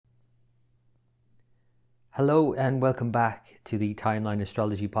Hello and welcome back to the Timeline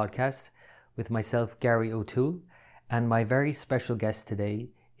Astrology podcast with myself, Gary O'Toole, and my very special guest today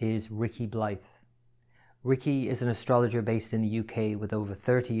is Ricky Blythe. Ricky is an astrologer based in the UK with over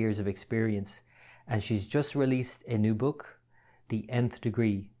 30 years of experience, and she's just released a new book, The Nth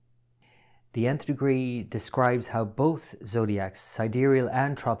Degree. The Nth Degree describes how both zodiacs, sidereal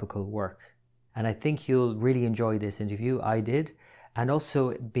and tropical, work. And I think you'll really enjoy this interview. I did. And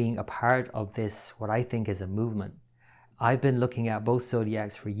also being a part of this, what I think is a movement. I've been looking at both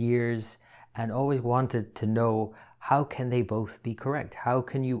zodiacs for years and always wanted to know, how can they both be correct? How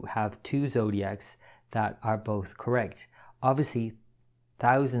can you have two zodiacs that are both correct? Obviously,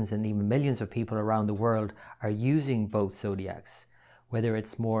 thousands and even millions of people around the world are using both zodiacs, whether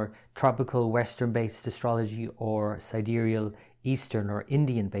it's more tropical Western-based astrology or sidereal Eastern or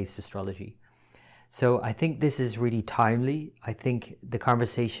Indian-based astrology. So I think this is really timely. I think the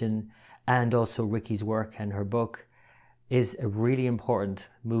conversation and also Ricky's work and her book is a really important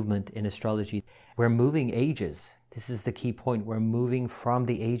movement in astrology. We're moving ages. This is the key point. We're moving from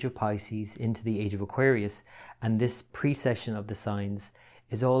the age of Pisces into the age of Aquarius. And this precession of the signs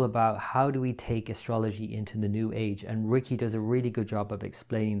is all about how do we take astrology into the new age. And Ricky does a really good job of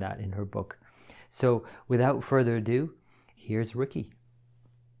explaining that in her book. So without further ado, here's Ricky.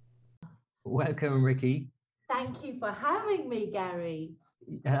 Welcome, Ricky. Thank you for having me, Gary.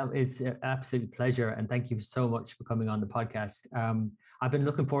 It's an absolute pleasure, and thank you so much for coming on the podcast. I've been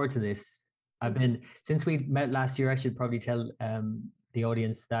looking forward to this. Since we met last year, I should probably tell the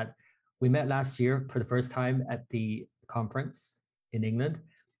audience that we met last year for the first time at the conference in England,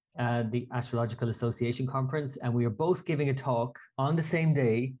 the Astrological Association conference, and we were both giving a talk on the same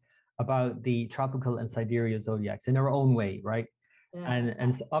day about the tropical and sidereal zodiacs in our own way, right? Yeah.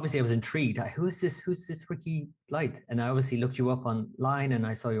 And obviously I was intrigued. Who's this Ricky Blythe? And I obviously looked you up online and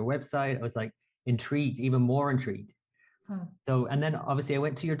I saw your website. I was like intrigued, even more intrigued. So, and then obviously I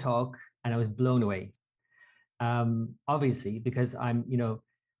went to your talk and I was blown away. Obviously, because I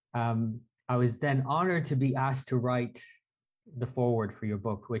was then honored to be asked to write the foreword for your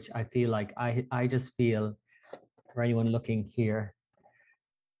book, which I feel like I just feel, for anyone looking here,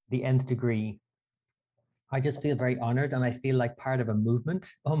 The Nth Degree, I just feel very honored, and I feel like part of a movement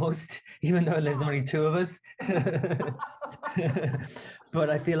almost, even though there's only two of us. But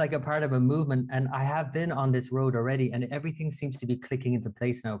I feel like a part of a movement, and I have been on this road already, and everything seems to be clicking into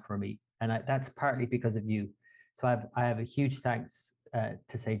place now for me. And that's partly because of you. So I have a huge thanks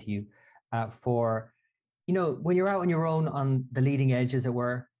to say to you for, when you're out on your own on the leading edge, as it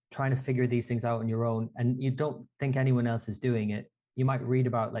were, trying to figure these things out on your own, and you don't think anyone else is doing it. You might read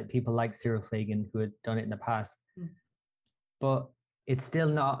about like people like Cyril Fagan who had done it in the past, but it's still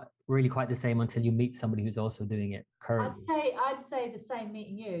not really quite the same until you meet somebody who's also doing it currently. I'd say the same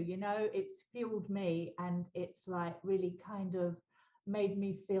meeting you, it's fueled me, and it's like really kind of made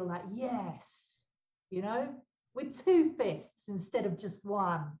me feel like, yes, with two fists instead of just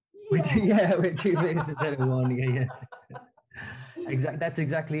one. Yeah, with two fists instead of one. Yeah. Exactly. That's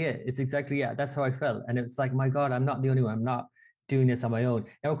exactly it. It's exactly, yeah, that's how I felt. And it's like, my God, I'm not the only one. I'm not doing this on my own.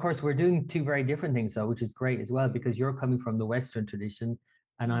 Now, of course, we're doing two very different things, though, which is great as well, because you're coming from the Western tradition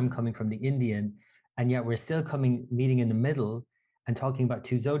and I'm coming from the Indian, and yet we're still meeting in the middle and talking about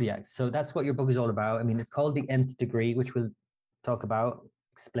two zodiacs. So that's what your book is all about. I mean, it's called The Nth Degree, which we'll talk about,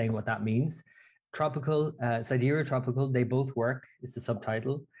 explain what that means. Tropical, sidereal, tropical, they both work. It's the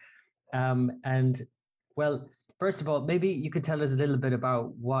subtitle. And well, first of all, maybe you could tell us a little bit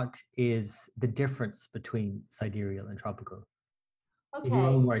about what is the difference between sidereal and tropical. Okay. In your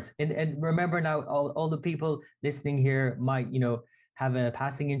own words. And remember now, all the people listening here might, have a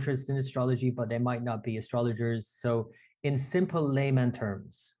passing interest in astrology, but they might not be astrologers. So in simple layman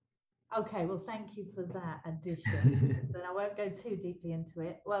terms. Okay, well, thank you for that addition. Then I won't go too deeply into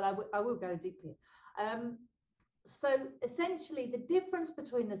it. Well, I will go deeply. So essentially, the difference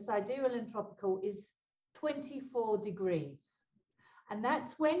between the sidereal and tropical is 24 degrees. And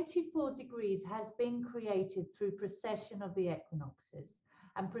that 24 degrees has been created through precession of the equinoxes.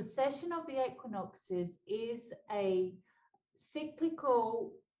 And precession of the equinoxes is a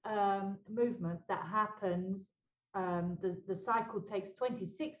cyclical movement that happens. The cycle takes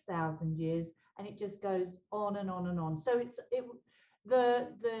 26,000 years, and it just goes on and on and on. So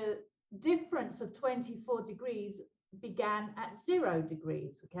the difference of 24 degrees began at 0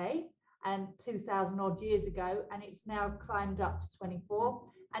 degrees, okay? And 2,000 odd years ago, and it's now climbed up to 24,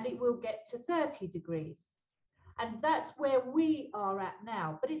 and it will get to 30 degrees. And that's where we are at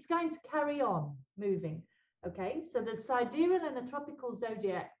now, but it's going to carry on moving. Okay, so the sidereal and the tropical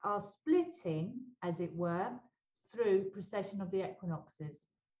zodiac are splitting, as it were, through precession of the equinoxes.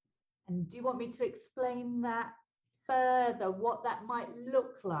 And do you want me to explain that further, what that might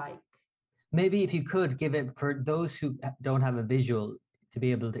look like? Maybe if you could give it for those who don't have a visual, to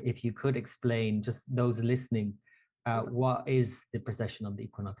be able to, if you could explain just those listening, what is the precession of the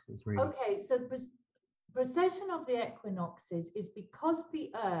equinoxes really? Okay, so precession of the equinoxes is because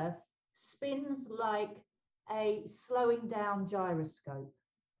the Earth spins like a slowing down gyroscope,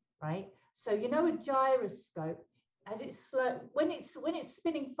 right? So you know a gyroscope, as it's slow, when it's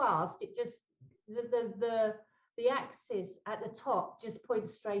spinning fast, it just the axis at the top just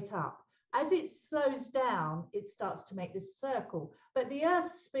points straight up. As it slows down, it starts to make this circle. But the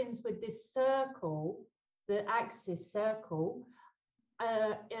Earth spins with this circle, the axis circle,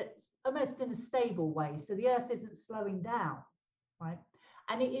 it's almost in a stable way. So the Earth isn't slowing down, right?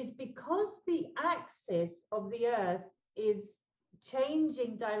 And it is because the axis of the Earth is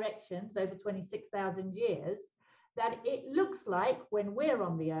changing directions over 26,000 years that it looks like when we're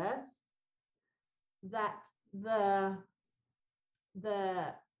on the Earth that the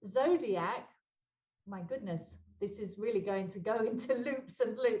zodiac, my goodness, this is really going to go into loops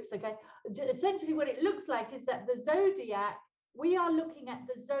and loops, okay? Essentially what it looks like is that the zodiac, we are looking at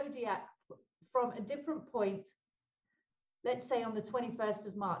the zodiac from a different point. Let's say on the 21st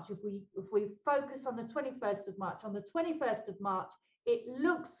of March, if we focus on the 21st of March, on the 21st of March, it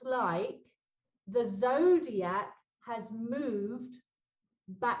looks like the zodiac has moved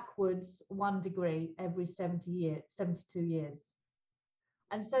backwards 1 degree every 72 years.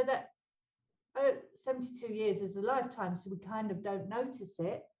 And so that 72 years is a lifetime, so we kind of don't notice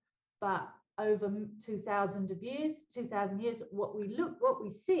it, but over 2,000 years, what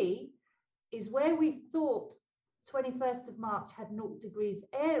we see is where we thought 21st of March had 0 degrees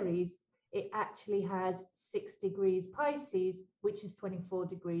Aries, it actually has 6 degrees Pisces, which is 24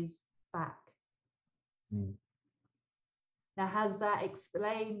 degrees back. Mm. Now, has that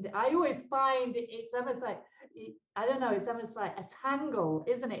explained? I always find it's almost like, I don't know, it's almost like a tangle,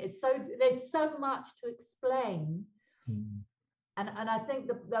 isn't it? It's so, there's so much to explain. Mm. And I think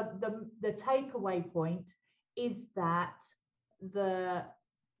the takeaway point is that the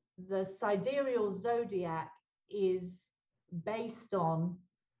sidereal zodiac is based on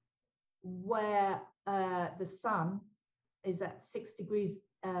where the sun is at 6 degrees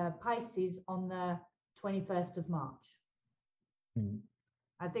Pisces on the 21st of March. Mm.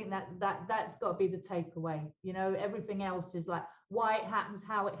 I think that's got to be the takeaway. You know, everything else is like why it happens,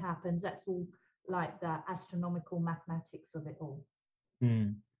 how it happens. That's all like the astronomical mathematics of it all.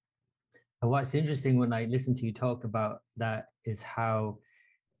 Mm. And what's interesting when I listen to you talk about that is how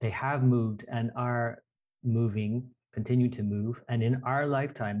they have moved and are moving, continue to move. And in our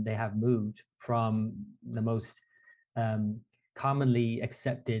lifetime, they have moved from the most commonly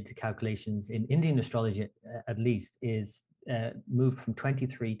accepted calculations in Indian astrology, at least, is moved from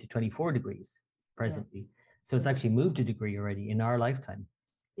 23 to 24 degrees presently. Yeah. So it's actually moved a degree already in our lifetime.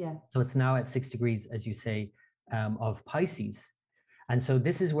 Yeah. So it's now at 6 degrees, as you say, of Pisces. And so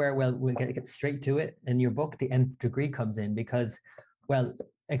this is where, well, we'll get straight to it. In your book, the nth degree comes in because, well,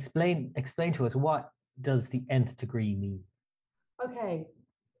 explain to us, what does the nth degree mean? Okay,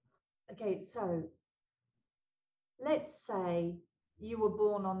 so let's say you were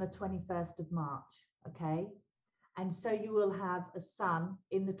born on the 21st of March, okay? And so you will have a sun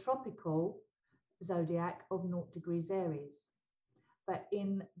in the tropical zodiac of 0 degrees Aries. But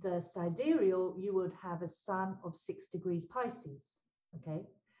in the sidereal, you would have a sun of 6 degrees Pisces, okay?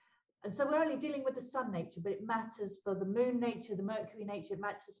 And so we're only dealing with the sun nature, but it matters for the moon nature, the Mercury nature, it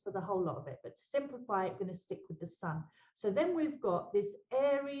matters for the whole lot of it. But to simplify it, we're going to stick with the sun. So then we've got this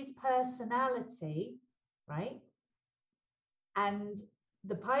Aries personality, right? And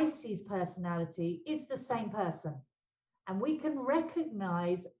the Pisces personality is the same person. And we can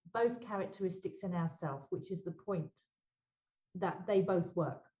recognize both characteristics in ourselves, which is the point that they both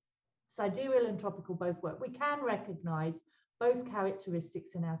work. Sidereal and tropical both work. We can recognize both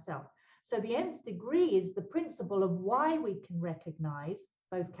characteristics in ourselves. So the nth degree is the principle of why we can recognize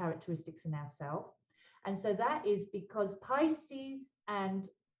both characteristics in ourselves. And so that is because Pisces and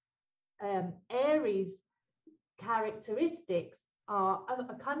Aries characteristics are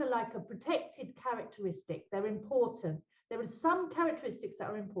kind of like a protected characteristic. They're important. There are some characteristics that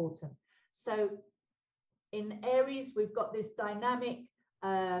are important. So in Aries, we've got this dynamic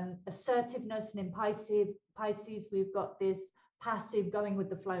assertiveness, and in Pisces, we've got this passive going with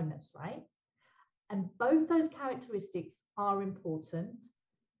the flowness, right? And both those characteristics are important.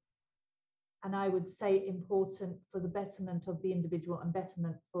 And I would say important for the betterment of the individual and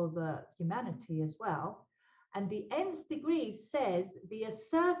betterment for the humanity as well. And the nth degree says the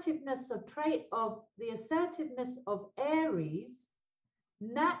assertiveness of Aries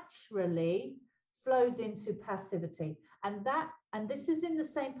naturally flows into passivity. And this is in the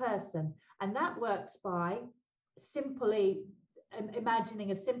same person. And that works by simply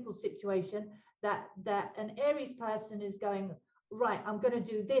imagining a simple situation that an Aries person is going, right, I'm going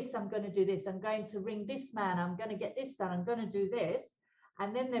to do this, I'm going to do this, I'm going to ring this man, I'm going to get this done, I'm going to do this.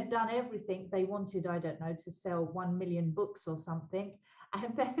 And then they've done everything they wanted, I don't know, to sell 1 million books or something.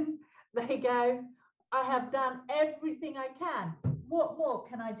 And then they go, I have done everything I can. What more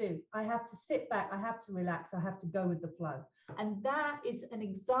can I do? I have to sit back, I have to relax, I have to go with the flow. And that is an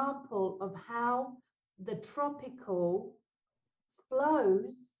example of how the tropical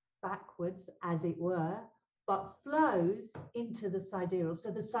flows backwards, as it were, but flows into the sidereal.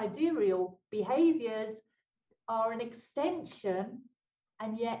 So the sidereal behaviors are an extension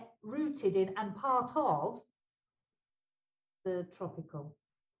and yet rooted in and part of the tropical.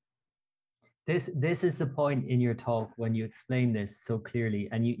 This is the point in your talk when you explain this so clearly,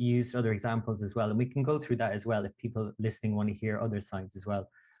 and you used other examples as well, and we can go through that as well if people listening want to hear other signs as well.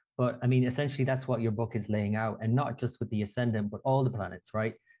 But I mean, essentially, that's what your book is laying out, and not just with the ascendant, but all the planets,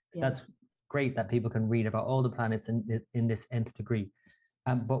 right? So that's great that people can read about all the planets in this nth degree.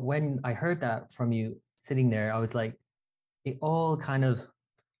 But when I heard that from you sitting there, I was like, it all kind of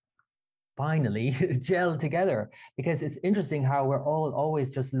finally gelled together, because it's interesting how we're all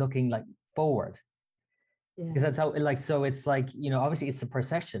always just looking like forward. Because that's how, like, so it's like, you know, obviously it's a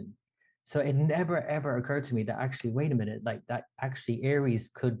procession. So it never ever occurred to me that actually, wait a minute, like that actually Aries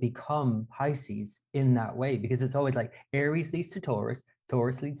could become Pisces in that way, because it's always like Aries leads to Taurus,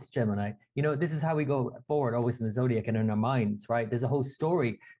 Taurus leads to Gemini. You know, this is how we go forward always in the zodiac and in our minds, right? There's a whole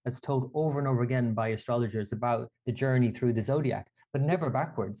story that's told over and over again by astrologers about the journey through the zodiac, but never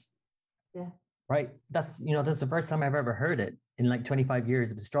backwards. Yeah. Right. That's, you know, that's the first time I've ever heard it in like 25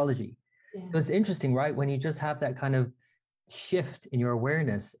 years of astrology. Yeah. So it's interesting, right? When you just have that kind of shift in your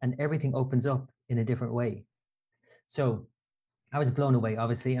awareness and everything opens up in a different way. So I was blown away,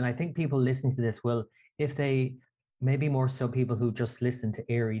 obviously. And I think people listening to this will, if they, maybe more so people who just listen to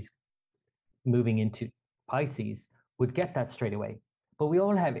Aries moving into Pisces, would get that straight away. But we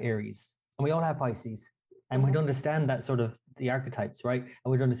all have Aries and we all have Pisces. And we'd understand that sort of the archetypes, right?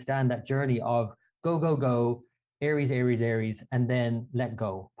 And we'd understand that journey of go, go, go, Aries, Aries, Aries, and then let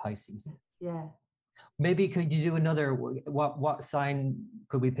go, Pisces. Yeah. Maybe could you do another, what sign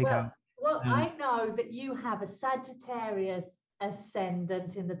could we pick out? Well, I know that you have a Sagittarius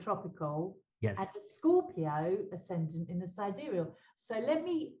ascendant in the tropical. Yes. And a Scorpio ascendant in the sidereal. So let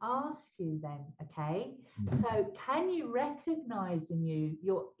me ask you then, okay? Mm-hmm. So can you recognize in you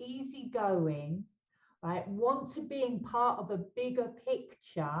your easygoing, right, want to being part of a bigger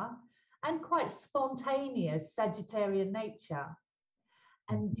picture and quite spontaneous Sagittarian nature?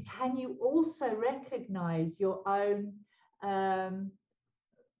 And can you also recognize your own,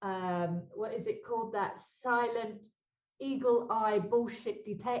 what is it called, that silent eagle eye bullshit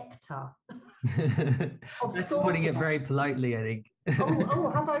detector? That's putting it very politely, I think.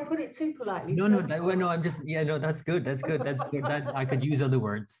 oh, have I put it too politely? No, no, I'm just, yeah, no, that's good. That's good. That's good. That I could use other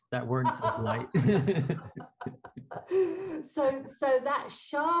words that weren't so polite. so that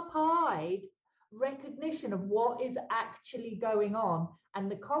sharp-eyed recognition of what is actually going on, and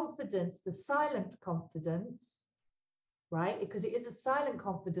the confidence, the silent confidence, right? Because it is a silent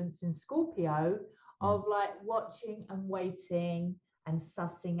confidence in Scorpio of like watching and waiting and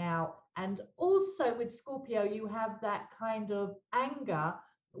sussing out. And also with Scorpio, you have that kind of anger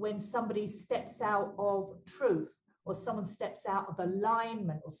when somebody steps out of truth, or someone steps out of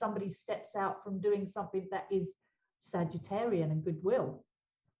alignment, or somebody steps out from doing something that is Sagittarian and goodwill.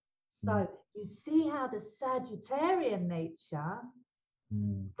 So you see how the Sagittarian nature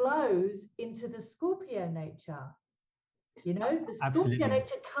flows into the Scorpio nature. You know, the Scorpio Absolutely.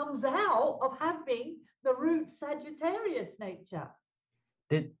 nature comes out of having the root Sagittarius nature.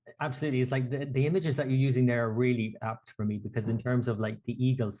 Absolutely. It's like the images that you're using there are really apt for me, because in terms of like the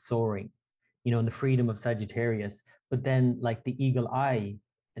eagle soaring, you know, and the freedom of Sagittarius, but then like the eagle eye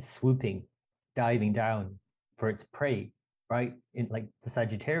is swooping, diving down for its prey, right? In like the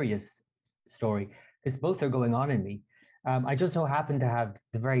Sagittarius story, because both are going on in me. I just so happen to have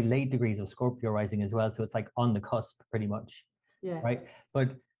the very late degrees of Scorpio rising as well. So it's like on the cusp pretty much. Yeah. Right.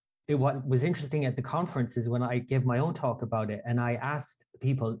 But what was interesting at the conference is when I gave my own talk about it, and I asked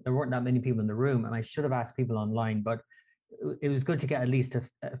people, there weren't that many people in the room, and I should have asked people online, but it was good to get at least a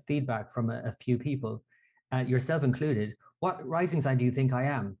feedback from a few people, yourself included. What rising sign do you think I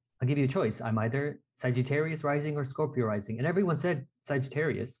am? I'll give you a choice. I'm either Sagittarius rising or Scorpio rising. And everyone said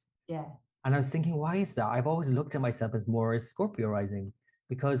Sagittarius. Yeah. And I was thinking, why is that? I've always looked at myself as more as Scorpio rising,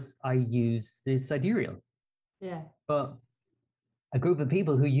 because I use the sidereal. Yeah. But a group of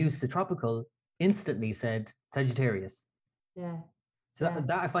people who used the tropical instantly said Sagittarius. Yeah. So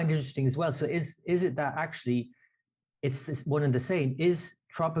that I find interesting as well. So is it that actually it's this one and the same? Is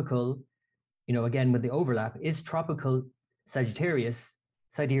tropical, again with the overlap, is tropical Sagittarius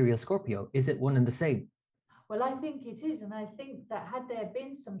sidereal Scorpio? Is it one and the same? Well, I think it is. And I think that had there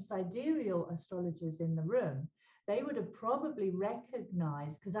been some sidereal astrologers in the room, they would have probably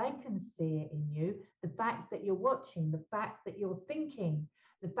recognized, because I can see it in you, the fact that you're watching, the fact that you're thinking,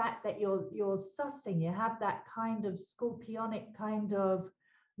 the fact that you're sussing, you have that kind of scorpionic kind of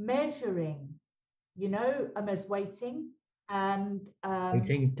measuring, almost waiting and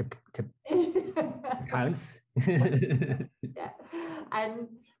waiting to pounce. Yeah. And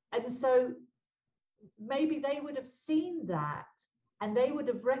so maybe they would have seen that, and they would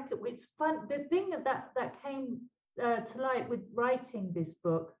have it's fun. The thing that came to light with writing this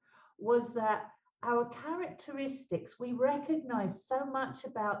book was that our characteristics, we recognize so much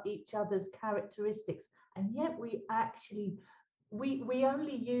about each other's characteristics, and yet we actually we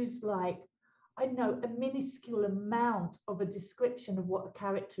only use, like, I don't know, a minuscule amount of a description of what a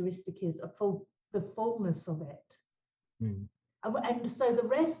characteristic is, the fullness of it. And so the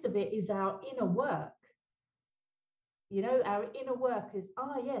rest of it is our inner work. Our inner work is,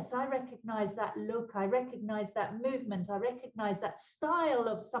 yes, I recognize that look, I recognize that movement, I recognize that style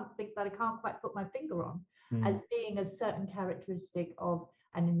of something that I can't quite put my finger on as being a certain characteristic of,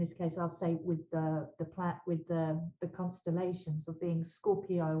 and in this case, I'll say with the constellations of being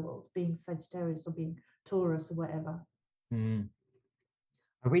Scorpio or being Sagittarius or being Taurus or whatever.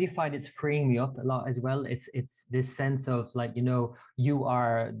 I really find it's freeing me up a lot as well. It's this sense of, like, you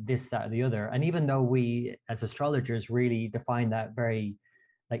are this, that, or the other. And even though we as astrologers really define that very,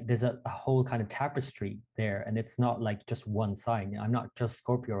 like, there's a whole kind of tapestry there, and it's not like just one sign. I'm not just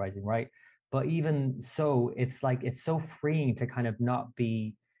Scorpio rising, right? But even so, it's like, it's so freeing to kind of not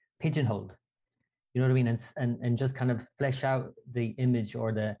be pigeonholed. You know what I mean? And just kind of flesh out the image or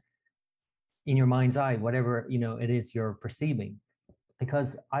in your mind's eye, whatever, it is you're perceiving.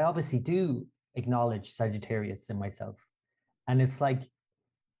 Because I obviously do acknowledge Sagittarius in myself. And it's like,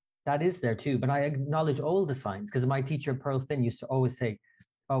 that is there too. But I acknowledge all the signs, because my teacher, Pearl Finn, used to always say,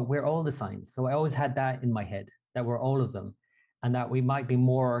 we're all the signs. So I always had that in my head, that we're all of them. And that we might be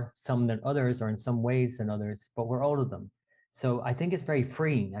more some than others, or in some ways than others, but we're all of them. So I think it's very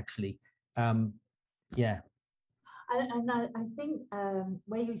freeing, actually. Yeah. And I think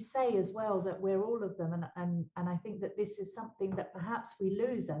where you say as well that we're all of them, and I think that this is something that perhaps we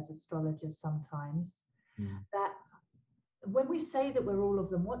lose as astrologers sometimes, that when we say that we're all of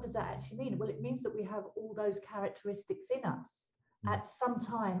them, what does that actually mean? Well, it means that we have all those characteristics in us at some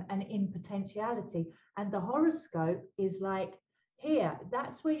time and in potentiality. And the horoscope is like, here,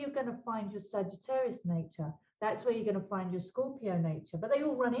 that's where you're going to find your Sagittarius nature. That's where you're going to find your Scorpio nature, but they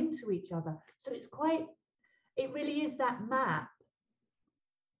all run into each other. So it really is that map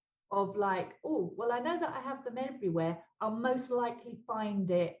of, like, oh, well, I know that I have them everywhere. I'll most likely find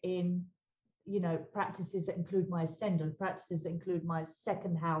it in, practices that include my ascendant, practices that include my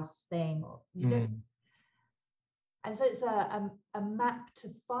second house thing, or and so it's a map to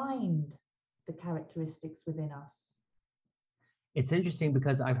find the characteristics within us. It's interesting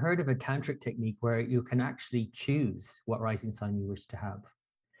because I've heard of a tantric technique where you can actually choose what rising sign you wish to have,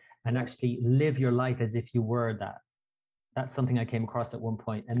 and actually live your life as if you were that. That's something I came across at one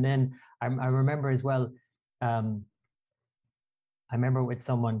point. And then I remember as well, I remember with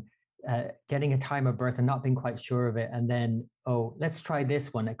someone getting a time of birth and not being quite sure of it. And then, let's try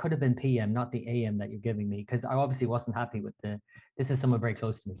this one. It could have been PM, not the AM that you're giving me, because I obviously wasn't happy with this is someone very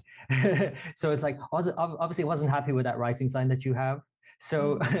close to me. So it's like, obviously wasn't happy with that rising sign that you have.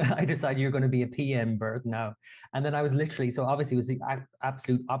 So I decided you're going to be a PM birth now. And then I was literally, so obviously it was the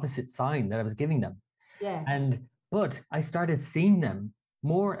absolute opposite sign that I was giving them. Yeah. But I started seeing them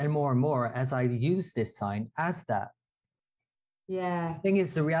more and more and more as I used this sign as that. Yeah. The thing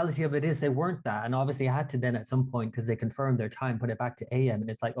is, the reality of it is they weren't that. And obviously I had to then at some point, because they confirmed their time, put it back to AM. And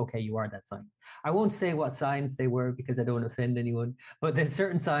it's like, okay, you are that sign. I won't say what signs they were because I don't want to offend anyone. But there's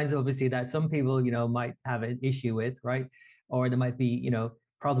certain signs, obviously, that some people, might have an issue with, right? Or there might be,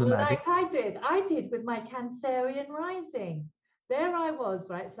 problematic. Well, like I did with my Cancerian rising. There I was,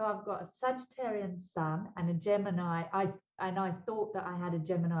 right? So I've got a Sagittarian sun and a Gemini. I thought that I had a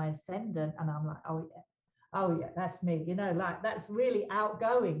Gemini ascendant, and I'm like, oh yeah, that's me. Like, that's really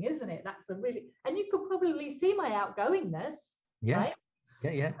outgoing, isn't it? And you could probably see my outgoingness. Yeah. Right?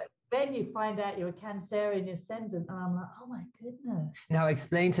 Yeah. But then you find out you're a Cancerian ascendant, and I'm like, oh my goodness. Now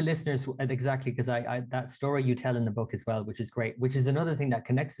explain to listeners exactly, because I that story you tell in the book as well, which is great, which is another thing that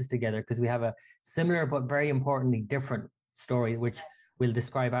connects us together, because we have a similar but very importantly different story, which we'll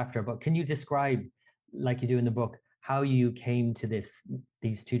describe after. But can you describe, like you do in the book, how you came to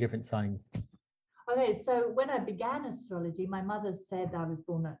these two different signs? Okay, so when I began astrology, my mother said I was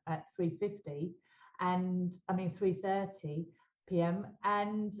born at 3:50, and I mean 3:30 p.m.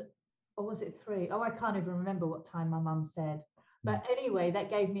 and or was it 3? Oh, I can't even remember what time my mum said. But anyway, that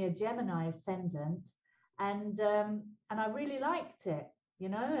gave me a Gemini ascendant, and I really liked it, you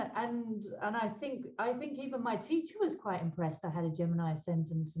know. And I think even my teacher was quite impressed. I had a Gemini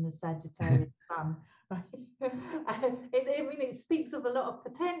ascendant and a Sagittarius sun. Right? It speaks of a lot of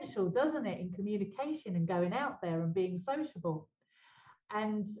potential, doesn't it, in communication and going out there and being sociable.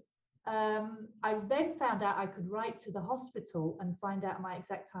 And I then found out I could write to the hospital and find out my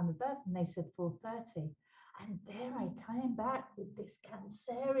exact time of birth, and they said 4:30. And there I came back with this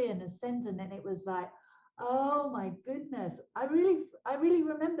Cancerian ascendant, and it was like, oh my goodness, I really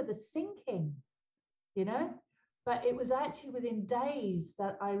remember the sinking, you know. But it was actually within days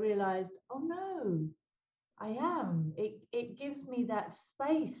that I realized, oh no, I am. It gives me that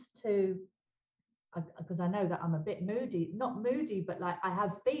space to, because I know that I'm a bit moody, not moody, but like I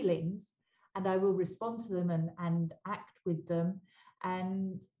have feelings and I will respond to them and act with them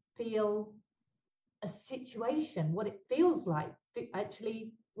and feel a situation, what it feels like,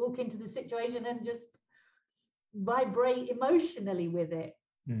 actually walk into the situation and just vibrate emotionally with it.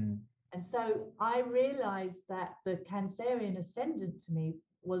 And so I realized that the Cancerian ascendant to me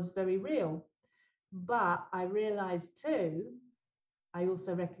was very real. But I realized too, I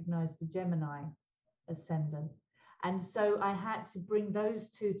also recognized the Gemini ascendant. And so I had to bring those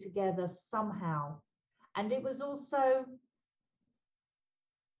two together somehow. And it was also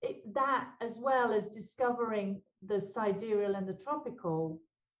that, as well as discovering the sidereal and the tropical,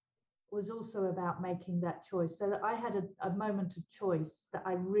 was also about making that choice. So that I had a moment of choice that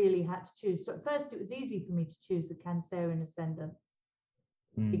I really had to choose. So at first it was easy for me to choose the Cancerian ascendant,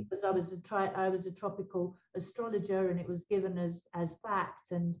 because I was a tropical astrologer, and it was given as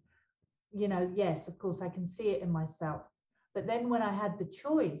fact. And, you know, yes, of course I can see it in myself. But then when I had the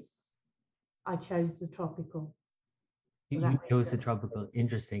choice, I chose the tropical. You chose the tropical.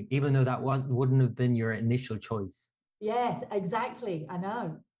 Interesting. Even though that wouldn't have been your initial choice. Yes, exactly. I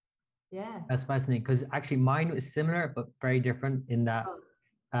know. Yeah. That's fascinating, because actually mine was similar, but very different in that,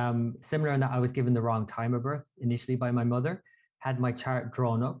 similar in that I was given the wrong time of birth initially by my mother, had my chart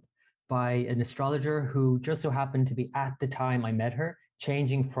drawn up by an astrologer who just so happened to be, at the time I met her,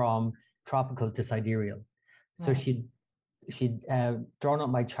 changing from tropical to sidereal. So she'd drawn up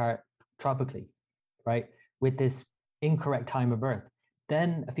my chart tropically, right, with this incorrect time of birth.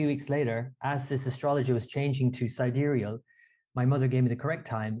 Then a few weeks later, as this astrologer was changing to sidereal, my mother gave me the correct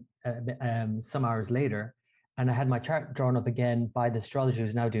time some hours later, and I had my chart drawn up again by the astrologer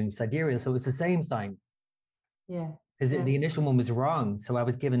who's now doing sidereal. So it was the same sign. Yeah. Because the initial one was wrong. So I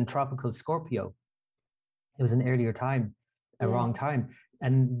was given tropical Scorpio. It was an earlier time, a wrong time.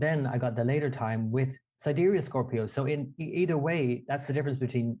 And then I got the later time with sidereal Scorpio. So in either way, that's the difference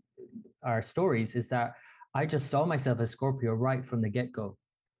between our stories, is that I just saw myself as Scorpio right from the get-go.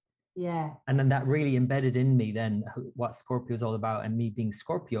 Yeah. And then that really embedded in me then what Scorpio is all about, and me being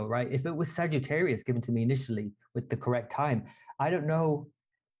Scorpio, right? If it was Sagittarius given to me initially with the correct time, I don't know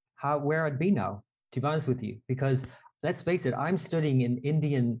where I'd be now, to be honest with you, because let's face it, I'm studying an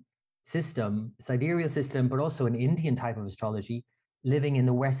Indian system, sidereal system, but also an Indian type of astrology, living in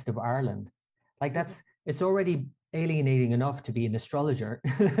the west of Ireland. Like it's already alienating enough to be an astrologer.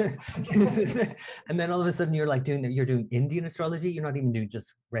 And then all of a sudden you're doing Indian astrology. You're not even doing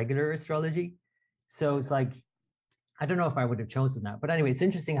just regular astrology. So it's like, I don't know if I would have chosen that. But anyway, it's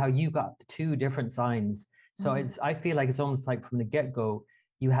interesting how you got two different signs. So I feel like it's almost like from the get-go,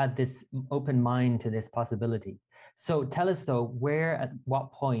 you had this open mind to this possibility. So tell us though, at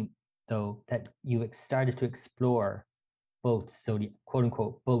what point though, that you started to explore both zodiac, quote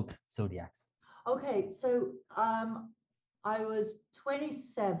unquote, both zodiacs? Okay, so I was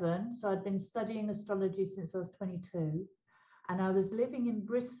 27, so I'd been studying astrology since I was 22, and I was living in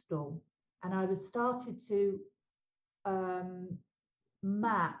Bristol, and I was started to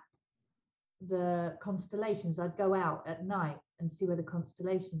map the constellations. I'd go out at night and see where the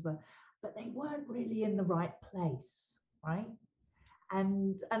constellations were, but they weren't really in the right place, right?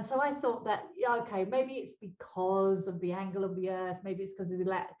 And so I thought that, okay, maybe it's because of the angle of the Earth, maybe it's because of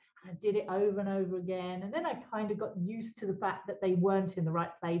the I did it over and over again. And then I kind of got used to the fact that they weren't in the right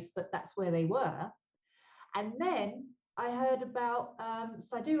place, but that's where they were. And then I heard about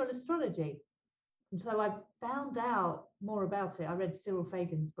sidereal astrology. And so I found out more about it. I read Cyril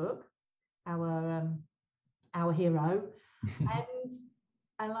Fagan's book, our hero.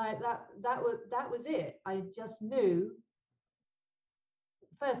 and like that was it. I just knew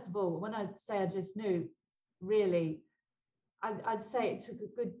first of all, when I say I just knew, really, I'd say it took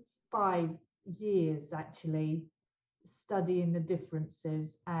a good 5 years actually, studying the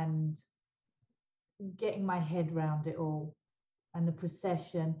differences and getting my head around it all, and the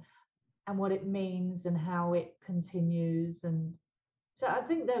procession and what it means and how it continues. And so I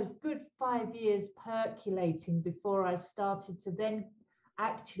think there was good 5 years percolating before I started to then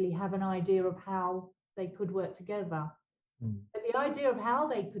actually have an idea of how they could work together. But the idea of how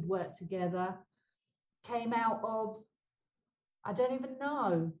they could work together came out of, I don't even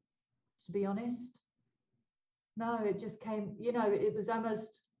know, to be honest. No, it just came, it was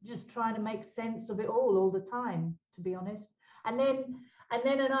almost just trying to make sense of it all the time, to be honest. And then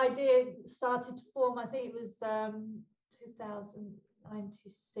an idea started to form. I think it was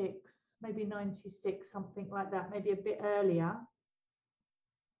 2096, maybe 96, something like that, maybe a bit earlier.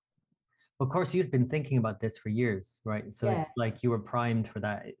 Of course, you'd been thinking about this for years, right? So Yeah. it's like you were primed for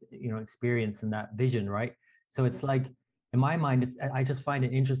that, experience and that vision, right? So it's like, in my mind, I just find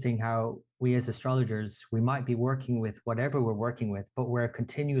it interesting how we as astrologers, we might be working with whatever we're working with, but we're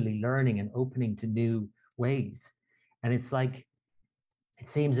continually learning and opening to new ways. And it's like, it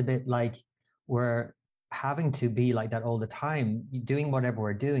seems a bit like we're having to be like that all the time, doing whatever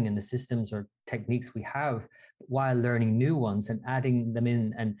we're doing in the systems or techniques we have, while learning new ones and adding them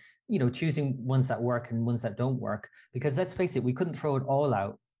in, and choosing ones that work and ones that don't work. Because let's face it, we couldn't throw it all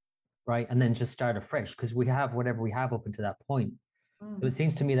out, right, and then just start afresh, because we have whatever we have up until that point. So it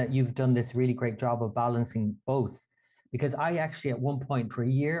seems to me that you've done this really great job of balancing both. Because I actually, at one point, for a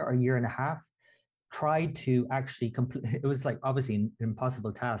year or a year and a half, tried to actually complete, it was like obviously an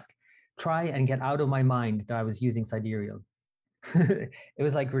impossible task, try and get out of my mind that I was using sidereal. It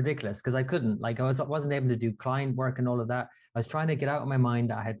was like ridiculous, because I couldn't, like, I wasn't able to do client work and all of that. I was trying to get out of my mind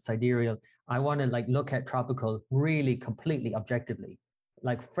that I had sidereal. I want to like look at tropical really completely objectively,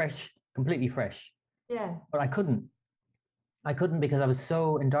 like fresh, completely fresh. Yeah. But I couldn't because I was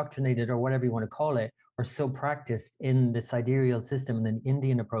so indoctrinated, or whatever you want to call it, or so practiced in the sidereal system and the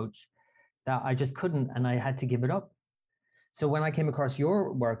Indian approach, that I just couldn't, and I had to give it up. So when I came across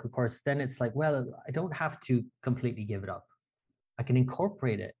your work, of course, then it's like, well, I don't have to completely give it up. I can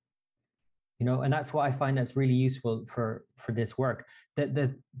incorporate it, and that's what I find that's really useful for this work.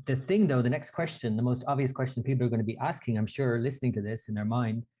 The thing though, the next question, the most obvious question people are going to be asking, I'm sure, listening to this in their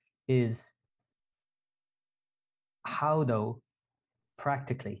mind, is how though,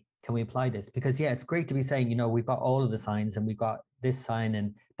 practically, can we apply this? Because yeah, it's great to be saying, we've got all of the signs, and we've got this sign,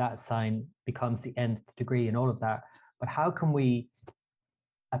 and that sign becomes the nth degree and all of that. But how can we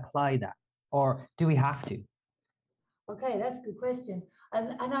apply that? Or do we have to? Okay, that's a good question.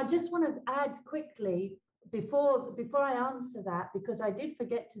 And I just want to add quickly before I answer that, because I did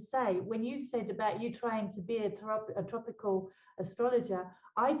forget to say, when you said about you trying to be a tropical astrologer,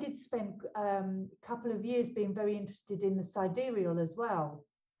 I did spend a couple of years being very interested in the sidereal as well.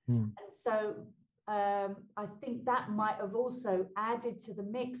 And so I think that might have also added to the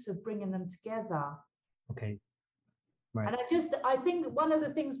mix of bringing them together. Okay. Right. And I think one of the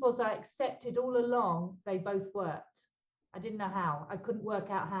things was I accepted all along they both worked. I didn't know how. I couldn't work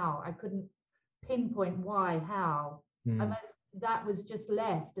out how. I couldn't pinpoint why, how. That was just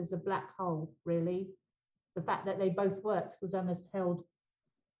left as a black hole, really. The fact that they both worked was almost held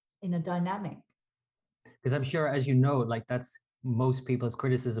in a dynamic. Because I'm sure, as you know, like, that's most people's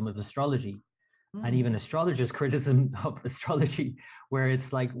criticism of astrology, and even astrologers' criticism of astrology, where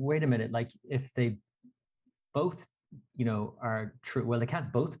it's like, wait a minute, like, if they both, are true, well, they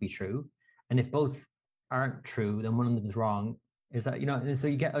can't both be true. And if both aren't true, then one of them is wrong. Is that, and so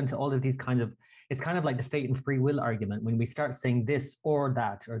you get into all of these kinds of, it's kind of like the fate and free will argument. When we start saying this or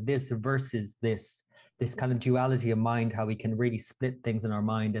that, or this versus this kind of duality of mind, how we can really split things in our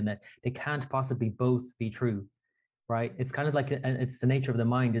mind, and that they can't possibly both be true, right? It's kind of like, it's the nature of the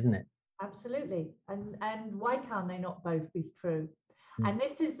mind, isn't it? Absolutely. And why can't they not both be true? And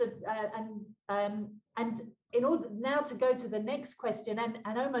this is the and in order now to go to the next question,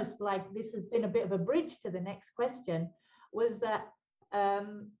 and almost like this has been a bit of a bridge to the next question, was that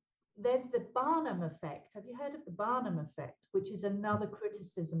there's the Barnum effect. Have you heard of the Barnum effect, which is another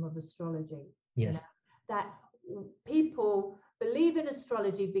criticism of astrology? Yes. That people believe in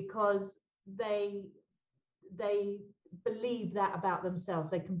astrology because they believe that about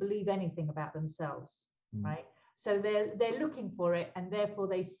themselves. They can believe anything about themselves, right? So they're looking for it, and therefore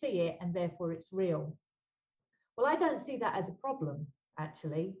they see it, and therefore it's real. Well, I don't see that as a problem,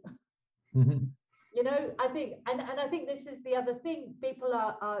 actually. I think, and I think this is the other thing. People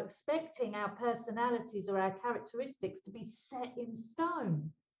are expecting our personalities or our characteristics to be set in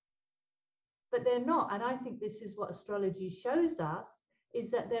stone, but they're not. And I think this is what astrology shows us,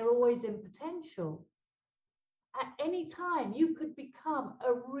 is that they're always in potential. At any time, you could become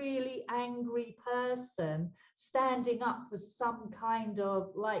a really angry person standing up for some kind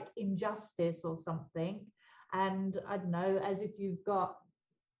of like injustice or something. And I don't know, as if you've got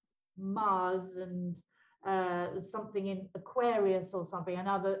Mars and something in Aquarius or something, and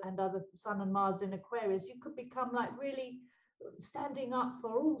other Sun and Mars in Aquarius, you could become like really standing up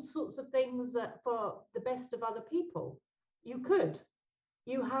for all sorts of things that for the best of other people. You could.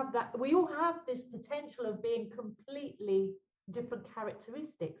 You have that. We all have this potential of being completely different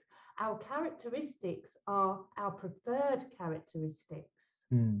characteristics. Our characteristics are our preferred characteristics.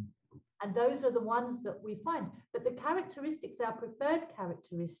 And those are the ones that we find. But the characteristics, our preferred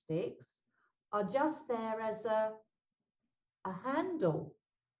characteristics, are just there as a handle.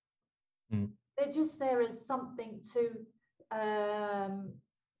 They're just there as something to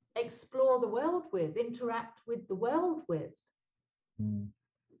explore the world with, interact with the world with.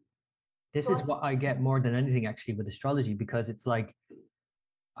 This is what I get more than anything actually with astrology, because it's like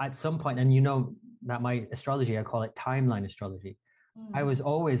at some point, and you know that my astrology, I call it timeline astrology. I was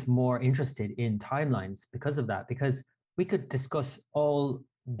always more interested in timelines because of that, because we could discuss all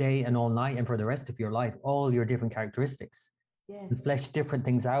day and all night and for the rest of your life, all your different characteristics, and flesh different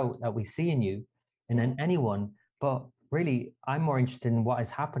things out that we see in you and in anyone. But really, I'm more interested in what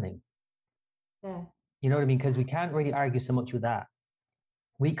is happening. You know what I mean? Because we can't really argue so much with that.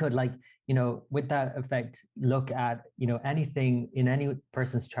 We could, like, you know, with that effect, look at, you know, anything in any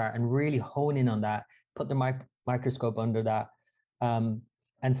person's chart and really hone in on that, put the microscope under that, and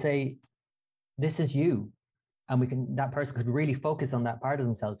say, this is you. And that person could really focus on that part of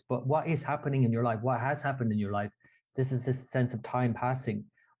themselves. But what is happening in your life? What has happened in your life? This is this sense of time passing.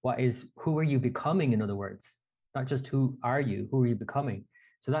 Who are you becoming, in other words? Not just who are you you becoming?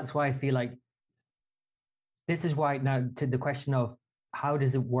 So that's why I feel like this is why now to the question of how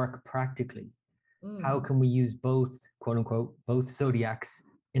does it work practically? How can we use both, quote unquote, both zodiacs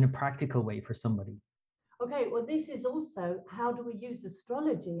in a practical way for somebody? Okay, well, this is also, how do we use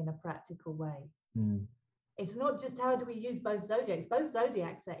astrology in a practical way? It's not just how do we use both zodiacs. Both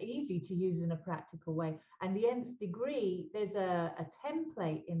zodiacs are easy to use in a practical way. And the nth degree, there's a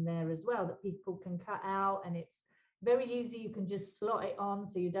template in there as well that people can cut out, and it's very easy. You can just slot it on,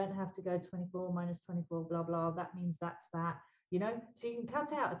 so you don't have to go 24 minus 24, blah, blah. That means that's that, you know? So you can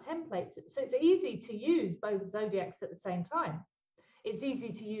cut out a template. So it's easy to use both zodiacs at the same time. It's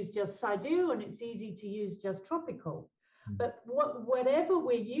easy to use just Sidhu, and it's easy to use just tropical. But whatever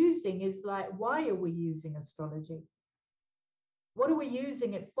we're using is like, why are we using astrology? What are we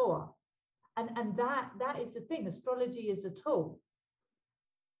using it for? And that is the thing. Astrology is a tool.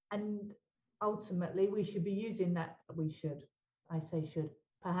 And ultimately, we should be using that. I say should.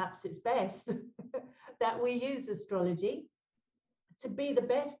 Perhaps it's best that we use astrology to be the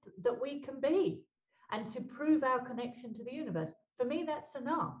best that we can be and to prove our connection to the universe. For me, that's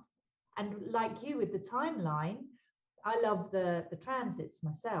enough. And like you with the timeline, I love the transits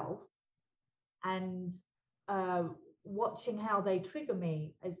myself, and watching how they trigger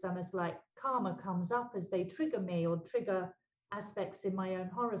me. It's almost like karma comes up as they trigger me or trigger aspects in my own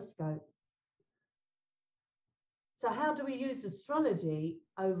horoscope. So how do we use astrology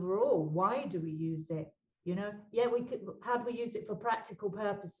overall? Why do we use it? You know, how do we use it for practical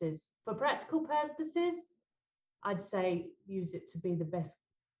purposes? For practical purposes, I'd say use it to be the best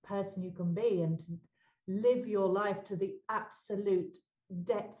person you can be and to live your life to the absolute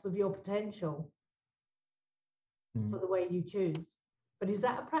depth of your potential for the way you choose. But is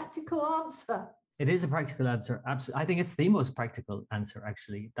that a practical answer? It is a practical answer. Absolutely. I think it's the most practical answer,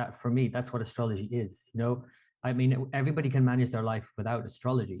 actually. That for me, that's what astrology is. You know, I mean, everybody can manage their life without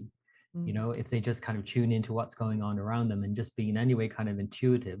astrology. You know, if they just kind of tune into what's going on around them and just be in any way kind of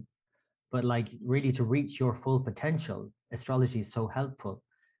intuitive. But like really to reach your full potential, astrology is so helpful.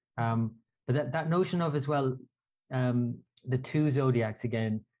 But that notion of as well, the two zodiacs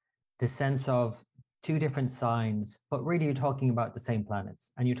again, the sense of two different signs, but really you're talking about the same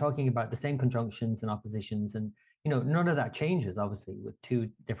planets and you're talking about the same conjunctions and oppositions. And, you know, none of that changes obviously with two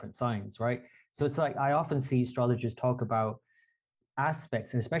different signs, right? So it's like, I often see astrologers talk about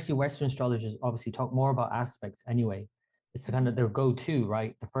aspects, and especially Western astrologers obviously talk more about aspects anyway. It's kind of their go-to,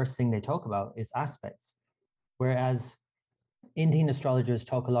 right? The first thing they talk about is aspects. Whereas Indian astrologers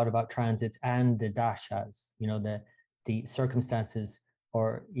talk a lot about transits and the dashas, you know, the circumstances,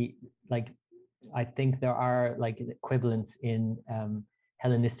 or like, I think there are like equivalents in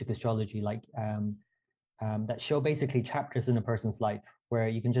Hellenistic astrology, like that show basically chapters in a person's life, where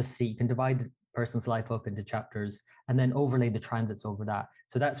you can just see, you can divide the person's life up into chapters and then overlay the transits over that.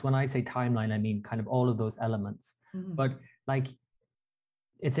 So that's when I say timeline, I mean kind of all of those elements. But like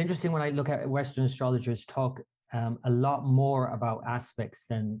it's interesting when I look at Western astrologers talk a lot more about aspects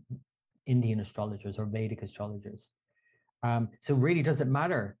than Indian astrologers or Vedic astrologers. So really, does it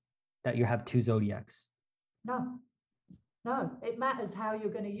matter that you have two zodiacs? No, no, it matters how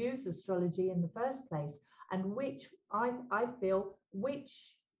you're going to use astrology in the first place, and which I feel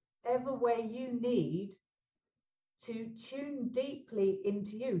whichever way you need to tune deeply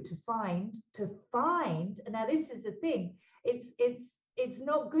into you to find. Now this is the thing. It's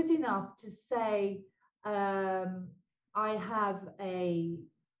not good enough to say I have a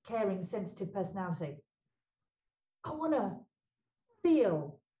caring, sensitive personality. I want to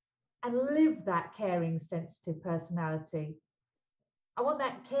feel and live that caring, sensitive personality. I want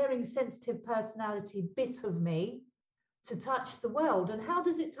that caring, sensitive personality bit of me to touch the world. And how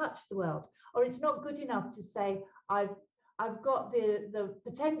does it touch the world? Or it's not good enough to say I've got the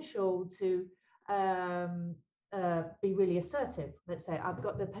potential to be really assertive. Let's say I've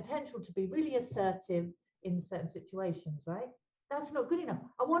got the potential to be really assertive in certain situations, right? That's not good enough.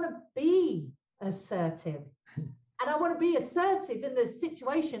 I want to be assertive. And I want to be assertive in the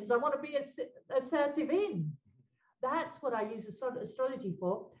situations I want to be assertive in. That's what I use astrology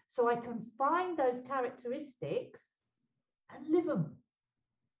for. So I can find those characteristics and live them.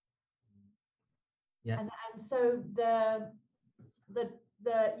 Yeah. And so the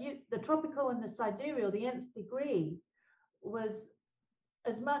tropical and the sidereal, the nth degree, was,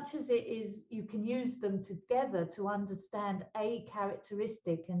 as much as it is, you can use them together to understand a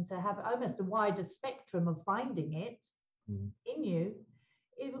characteristic and to have almost a wider spectrum of finding it in you.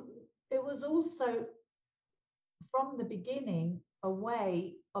 It was also, from the beginning, a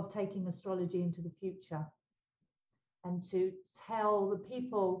way of taking astrology into the future and to tell the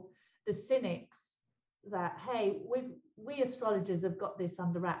people, the cynics, that, hey, we astrologers have got this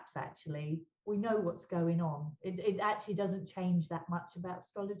under wraps, actually. We know what's going on. It actually doesn't change that much about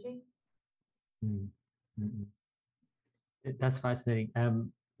astrology. That's fascinating.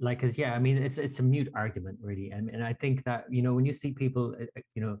 Because I mean, it's a mute argument, really, and I think that when you see people,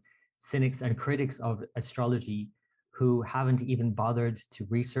 cynics and critics of astrology who haven't even bothered to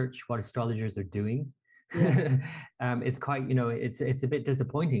research what astrologers are doing, yeah. It's quite it's a bit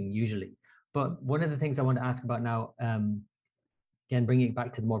disappointing usually. But one of the things I want to ask about now, again bringing it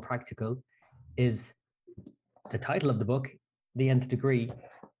back to the more practical, is the title of the book, The Nth Degree,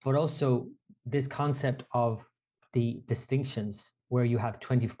 but also this concept of the distinctions, where you have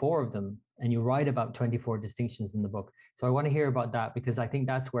 24 of them and you write about 24 distinctions in the book. So I want to hear about that, because I think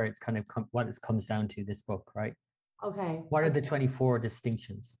that's where it's kind of what it comes down to, this book, right? Okay. What are the 24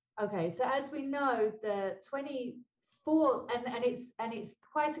 distinctions? Okay, so as we know, the 24, and it's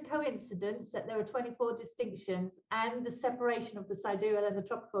quite a coincidence that there are 24 distinctions and the separation of the sidereal and the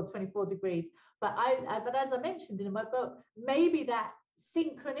tropical 24 degrees. But as I mentioned in my book, maybe that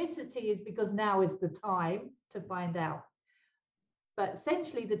synchronicity is because now is the time to find out. But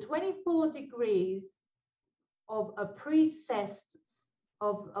essentially, the 24 degrees of a precessed,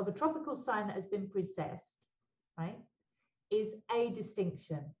 of a tropical sign that has been precessed, right, is a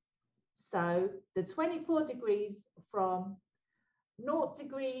distinction. So the 24 degrees from 0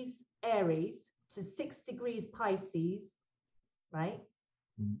 degrees Aries to 6 degrees Pisces, right,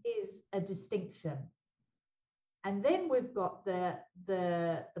 is a distinction. And then we've got the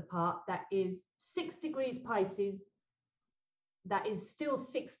part that is 6 degrees Pisces, that is still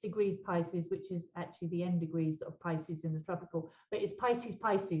 6 degrees Pisces, which is actually the end degrees of Pisces in the tropical, but it's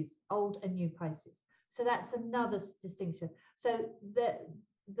Pisces, old and new Pisces. So that's another distinction. So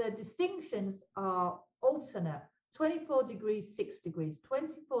the distinctions are alternate: 24 degrees, 6 degrees,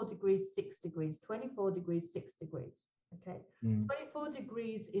 24 degrees, 6 degrees, 24 degrees, 6 degrees. Okay. 24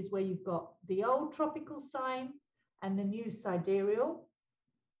 degrees is where you've got the old tropical sign and the new sidereal.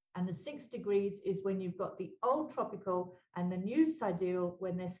 And the 6 degrees is when you've got the old tropical and the new sidereal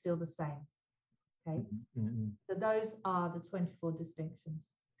when they're still the same. Okay. So those are the 24 distinctions.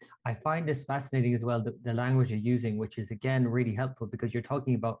 I find this fascinating as well, the language you're using, which is again really helpful, because you're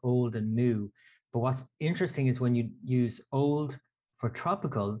talking about old and new. But what's interesting is when you use old for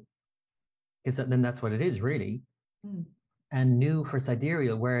tropical, because then that's what it is really, and new for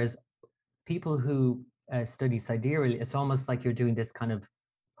sidereal. Whereas people who study sidereal, it's almost like you're doing this kind of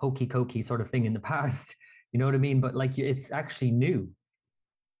hokey cokey sort of thing in the past. You know what I mean? But like it's actually new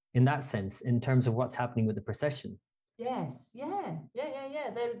in that sense, in terms of what's happening with the precession. Yes, yeah.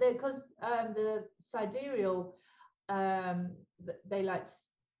 Because the sidereal, they like.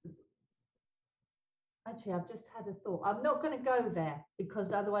 Actually, I've just had a thought. I'm not going to go there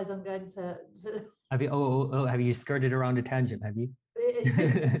because otherwise I'm going to. Have you? Have you skirted around a tangent? Have you?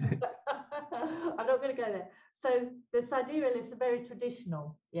 I'm not going going to go there. So the siderealists are very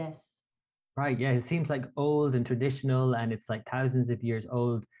traditional. Yes. Right. Yeah. It seems like old and traditional, and it's like thousands of years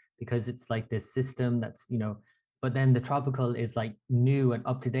old because it's like this system that's, but then the tropical is like new and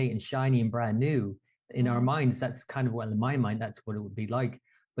up to date and shiny and brand new. In our minds, that's kind of, well, in my mind, that's what it would be like.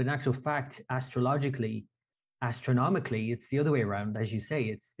 But in actual fact, astrologically, astronomically, it's the other way around. As you say,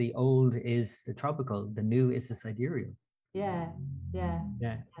 it's the old is the tropical, the new is the sidereal. Yeah.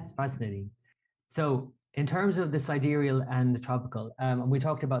 It's fascinating. So in terms of the sidereal and the tropical, and we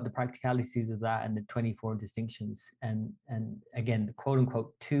talked about the practicalities of that and the 24 distinctions, and again, the quote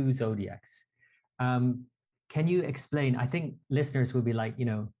unquote 2 zodiacs. Can you explain? I think listeners will be like,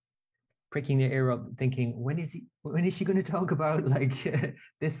 pricking their ear up, thinking, when is she going to talk about like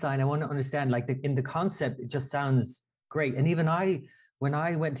this sign? I want to understand. Like in the concept, it just sounds great. And even when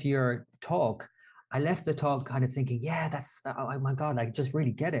I went to your talk, I left the talk kind of thinking, yeah, that's, oh my God, I just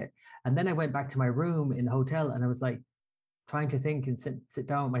really get it. And then I went back to my room in the hotel and I was like trying to think and sit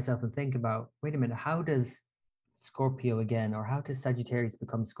down with myself and think about, wait a minute, how does Scorpio again, or how does Sagittarius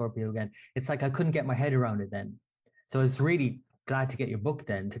become Scorpio again? It's like I couldn't get my head around it then. So I was really glad to get your book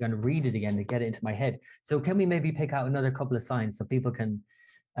then, to kind of read it again, to get it into my head. So can we maybe pick out another couple of signs so people can,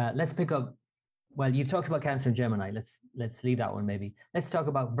 let's pick up, well, you've talked about Cancer and Gemini. Let's leave that one maybe. Let's talk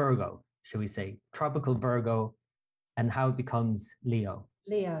about Virgo, shall we say, tropical Virgo, and how it becomes Leo.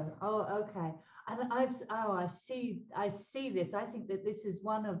 Leo. Oh, okay. And I see this. I think that this is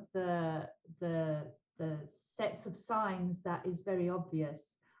one of the sets of signs that is very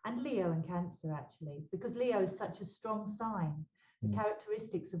obvious. And Leo and Cancer, actually, because Leo is such a strong sign. The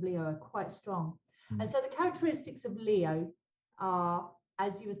characteristics of Leo are quite strong. And so the characteristics of Leo are,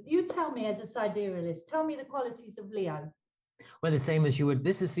 as you tell me as a siderealist, tell me the qualities of Leo. Well, the same as you would.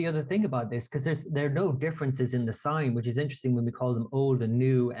 This is the other thing about this, because there are no differences in the sign, which is interesting when we call them old and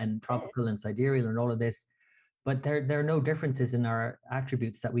new and tropical and sidereal and all of this. But there are no differences in our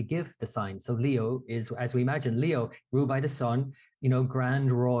attributes that we give the sign. So Leo is, as we imagine, Leo ruled by the sun,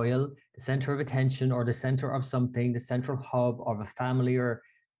 grand, royal, the center of attention, or the center of something, the central hub of a family or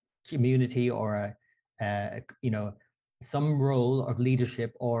community, or some role of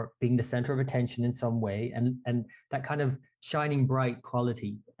leadership, or being the center of attention in some way, and that kind of shining bright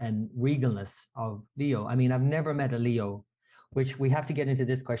quality and regalness of Leo. I mean, I've never met a Leo, which we have to get into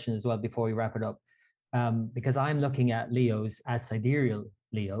this question as well before we wrap it up. Because I'm looking at Leos as sidereal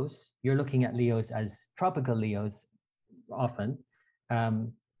Leos. You're looking at Leos as tropical Leos often.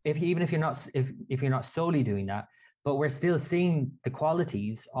 Even if you're not solely doing that, but we're still seeing the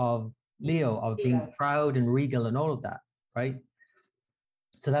qualities of Leo, of being proud and regal and all of that, right?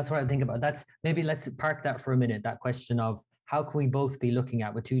 So that's what I think about. Maybe let's park that for a minute, that question of how can we both be looking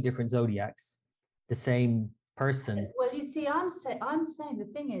at, with 2 different zodiacs, the same person? Well, you see, I'm saying the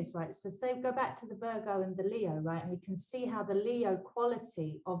thing is, right, so say go back to the Virgo and the Leo, right, and we can see how the Leo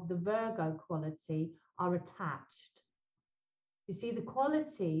quality of the Virgo quality are attached. You see the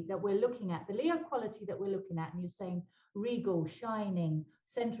quality that we're looking at, the Leo quality that we're looking at, and you're saying regal, shining,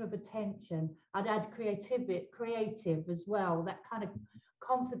 center of attention. I'd add creative as well, that kind of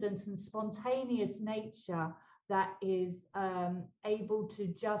confident and spontaneous nature that is able to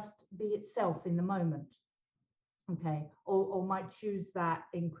just be itself in the moment. Okay, or might choose that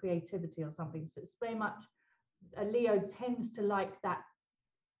in creativity or something. So it's very much, a Leo tends to like that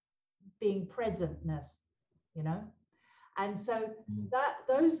being presentness, and so that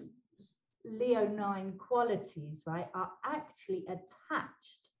those Leo 9 qualities, right, are actually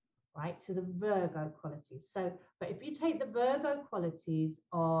attached, right, to the Virgo qualities. So, but if you take the Virgo qualities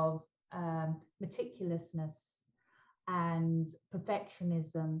of meticulousness and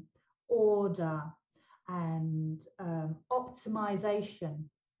perfectionism, order, and optimization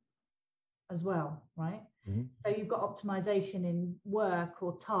as well, right? So you've got optimization in work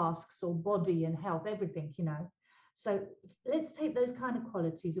or tasks or body and health, everything, So let's take those kind of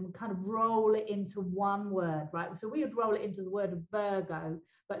qualities and we kind of roll it into one word, right? So we would roll it into the word of Virgo,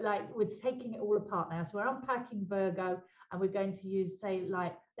 but like we're taking it all apart now. So we're unpacking Virgo and we're going to use,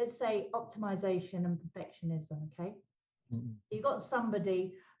 let's say optimization and perfectionism, okay? You've got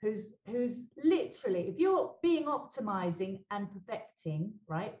somebody who's literally, if you're being optimizing and perfecting,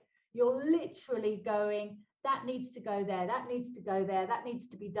 right, you're literally going, that needs to go there, that needs to go there, that needs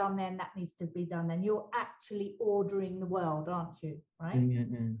to be done then, that needs to be done then. You're actually ordering the world, aren't you, right?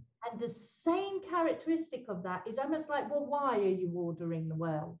 And the same characteristic of that is almost like, well, why are you ordering the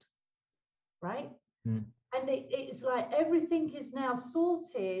world, right? And it's like everything is now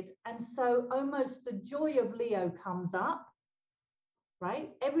sorted. And so almost the joy of Leo comes up, right?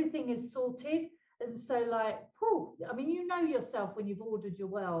 Everything is sorted. And so like, whew, I mean, you know yourself when you've ordered your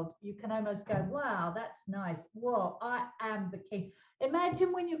world, you can almost go, wow, that's nice. Whoa, I am the king.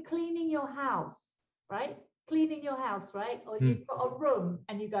 Imagine when you're cleaning your house, right? Cleaning your house, right? Or you've got a room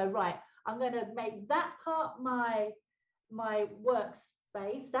and you go, right, I'm going to make that part my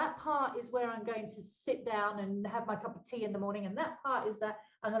workspace. That part is where I'm going to sit down and have my cup of tea in the morning. And that part is that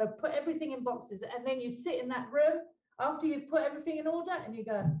I'm going to put everything in boxes. And then you sit in that room after you've put everything in order and you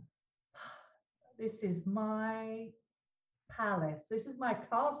go, this is my palace. This is my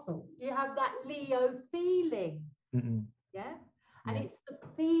castle. You have that Leo feeling. Yeah. And it's the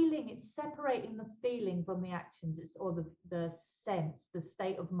feeling, it's separating the feeling from the actions, or the sense, the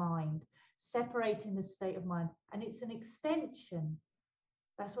state of mind, separating the state of mind. And it's an extension.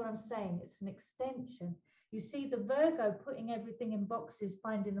 That's what I'm saying. It's an extension. You see the Virgo putting everything in boxes,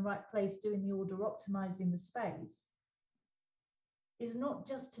 finding the right place, doing the order, optimizing the space, is not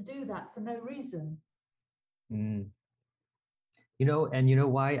just to do that for no reason. You know, and you know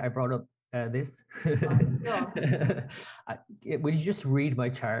why I brought up this? Will you just read my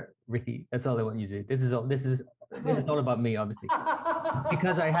chart, Ricky? That's all I want you to do. This is all about me, obviously,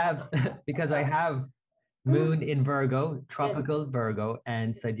 because I have Moon in Virgo, tropical Virgo,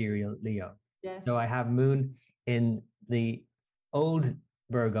 and sidereal Leo. Yes. So I have Moon in the old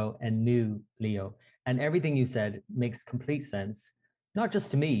Virgo and new Leo, and everything you said makes complete sense. Not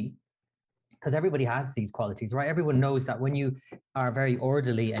just to me, because everybody has these qualities, right? Everyone knows that when you are very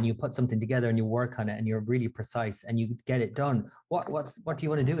orderly and you put something together and you work on it and you're really precise and you get it done, what do you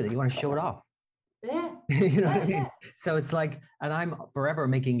want to do with it? You want to show it off. Yeah. You know what I mean? So it's like, and I'm forever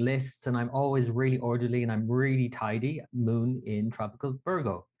making lists and I'm always really orderly and I'm really tidy, Moon in tropical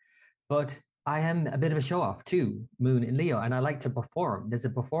Virgo. But I am a bit of a show off too, Moon in Leo, and I like to perform. There's a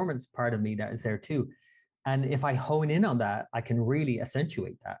performance part of me that is there too. And if I hone in on that, I can really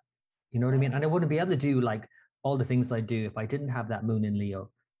accentuate that. You know what I mean? And I wouldn't be able to do like all the things I do if I didn't have that Moon in Leo.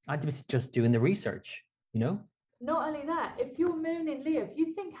 I'd just doing the research, you know? Not only that, if your Moon in Leo, if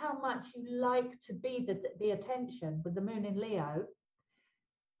you think how much you like to be the attention with the Moon in Leo,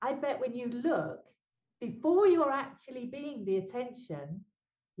 I bet when you look, before you're actually being the attention,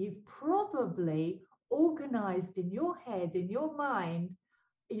 you've probably organized in your head, in your mind,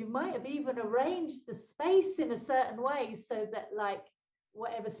 you might have even arranged the space in a certain way so that like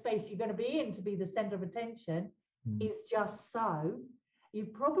whatever space you're going to be in to be the center of attention is just so. You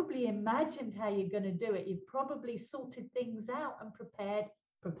probably imagined how you're going to do it. You've probably sorted things out and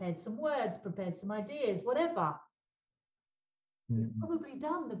prepared some words, prepared some ideas, whatever. You've probably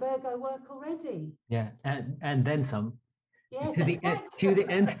done the Virgo work already. Yeah, and then some. Yes, to the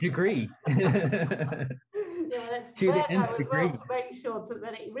nth degree. Yeah, that's to the nth degree. Well, to make sure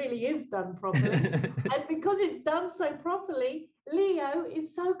that it really is done properly. And because it's done so properly, Leo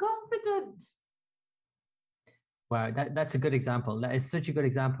is so confident. Wow, that's a good example. That is such a good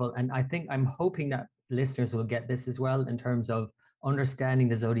example. And I'm hoping that listeners will get this as well in terms of understanding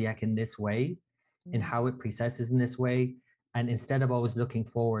the zodiac in this way, in how it precesses in this way. And instead of always looking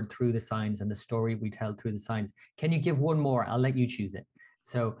forward through the signs and the story we tell through the signs, can you give one more? I'll let you choose it.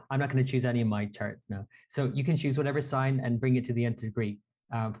 So I'm not going to choose any of my charts now. So you can choose whatever sign and bring it to the nth degree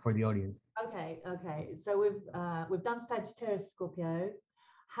for the audience. Okay. So we've done Sagittarius, Scorpio.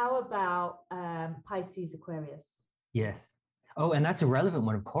 How about Pisces, Aquarius? Yes. Oh, and that's a relevant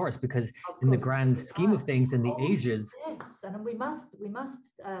one, of course, because in the grand scheme of things, in the ages. Yes, and we must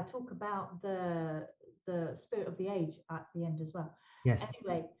talk about the spirit of the age at the end as well. Yes.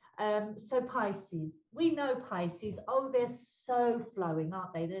 Anyway, so Pisces, we know Pisces. Oh, they're so flowing,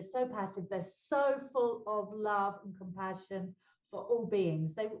 aren't they? They're so passive. They're so full of love and compassion for all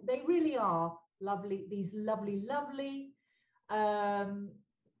beings. They really are lovely. These lovely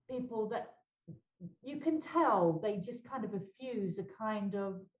people that you can tell they just kind of effuse a kind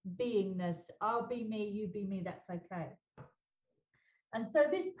of beingness. I'll be me, you be me. That's okay. And so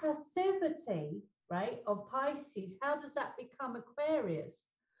this passivity, right, of Pisces, how does that become Aquarius?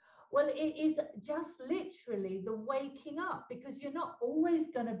 Well, it is just literally the waking up, because you're not always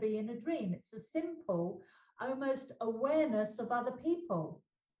going to be in a dream. It's a simple, almost awareness of other people.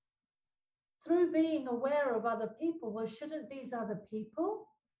 Through being aware of other people, well, shouldn't these other people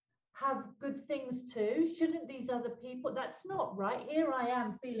have good things too? Shouldn't these other people? That's not right. Here I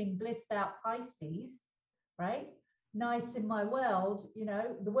am feeling blissed out Pisces, right? Nice in my world, you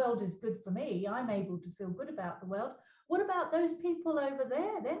know, the world is good for me. I'm able to feel good about the world. What about those people over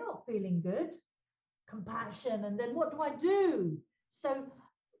there? They're not feeling good. Compassion. And then what do I do? So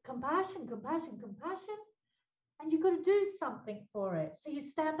compassion. And you've got to do something for it. So you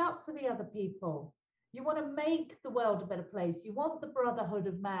stand up for the other people. You want to make the world a better place. You want the brotherhood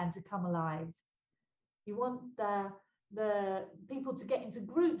of man to come alive. You want the people to get into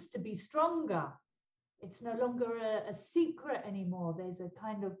groups to be stronger. It's no longer a secret anymore. There's a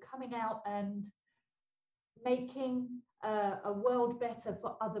kind of coming out and making a world better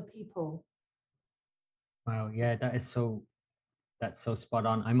for other people. Wow, yeah, that's so spot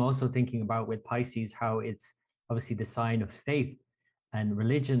on. I'm also thinking about with Pisces how it's obviously the sign of faith and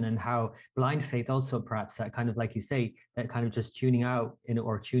religion, and how blind faith also, perhaps, that kind of, like you say, that kind of just tuning out in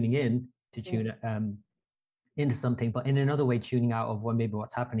or tuning in to tune into something, but in another way tuning out of what maybe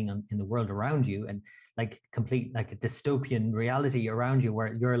what's happening in the world around you, and like complete like a dystopian reality around you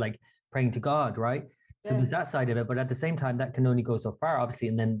where you're like praying to God, right? So there's that side of it, but at the same time that can only go so far, obviously,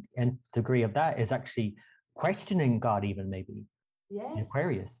 and then nth degree of that is actually questioning God, even maybe. Yes.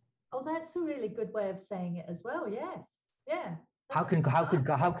 Aquarius. Oh, that's a really good way of saying it as well. Yes. Yeah. How can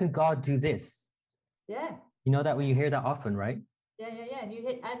God do this? Yeah. You know that when you hear that often, right? Yeah. And you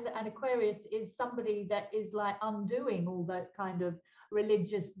hit, and Aquarius is somebody that is like undoing all that kind of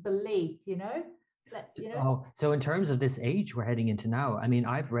religious belief, you know. Oh, so in terms of this age we're heading into now, I mean,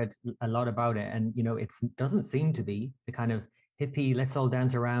 I've read a lot about it, and you know, it doesn't seem to be the kind of hippie, let's all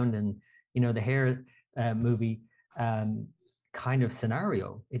dance around, and you know, the hair movie kind of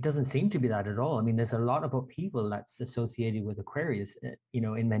scenario. It doesn't seem to be that at all. I mean, there's a lot about people that's associated with Aquarius, you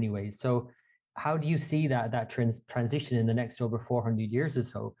know, in many ways. So how do you see that transition in the next over 400 years or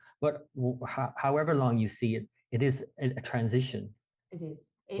so? But however long you see it, it is a transition. It is.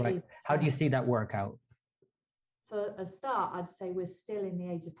 Right. How do you see that work out? For a start, I'd say we're still in the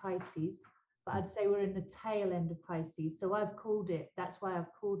age of Pisces, but I'd say we're in the tail end of Pisces. So I've called it, that's why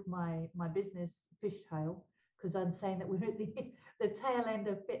I've called my business Fishtail, because I'm saying that we're at the tail end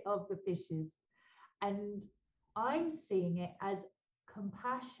of the fishes. And I'm seeing it as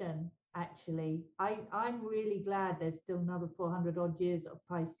compassion, actually. I'm really glad there's still another 400 odd years of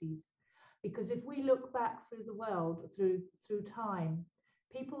Pisces, because if we look back through the world, through time,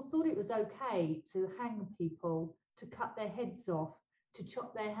 people thought it was okay to hang people, to cut their heads off, to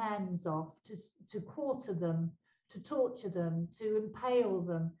chop their hands off, to quarter them, to torture them, to impale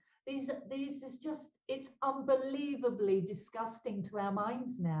them. These is just, it's unbelievably disgusting to our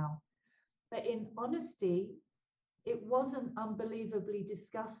minds now. But in honesty, it wasn't unbelievably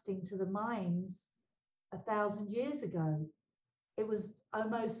disgusting to the minds 1,000 years ago. It was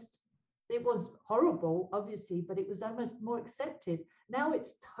horrible, obviously, but it was almost more accepted. Now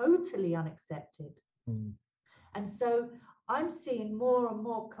it's totally unaccepted. And so I'm seeing more and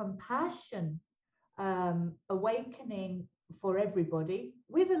more compassion awakening for everybody,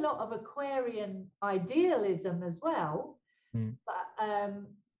 with a lot of Aquarian idealism as well. But I'm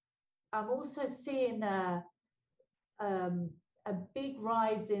also seeing a big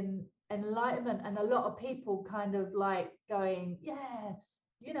rise in enlightenment, and a lot of people kind of like going, yes,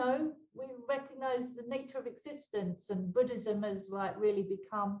 you know, we recognize the nature of existence, and Buddhism has like really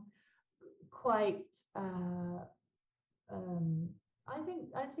become quite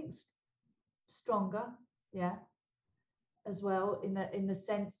I think stronger, yeah, as well, in the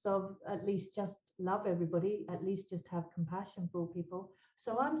sense of at least just love everybody, at least just have compassion for all people.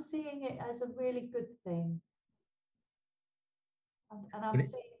 So I'm seeing it as a really good thing, and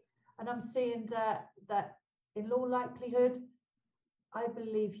I'm seeing that in all likelihood, I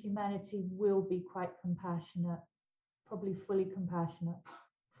believe humanity will be quite compassionate, probably fully compassionate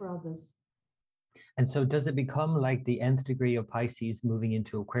for others. And so does it become like the nth degree of Pisces moving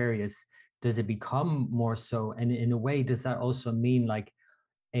into Aquarius? Does it become more so? And in a way, does that also mean like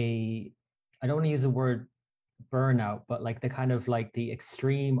I don't want to use the word burnout, but like the kind of like the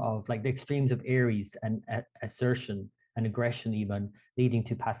extreme of like the extremes of Aries and assertion and aggression, even leading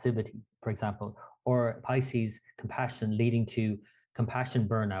to passivity, for example, or Pisces compassion leading to compassion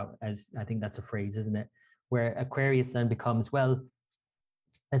burnout, as I think that's a phrase, isn't it? Where Aquarius then becomes, well,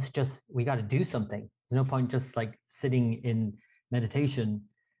 we got to do something. There's no point just like sitting in meditation.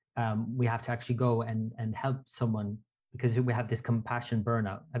 We have to actually go and help someone, because we have this compassion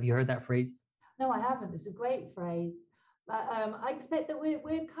burnout. Have you heard that phrase? No, I haven't. It's a great phrase. But I expect that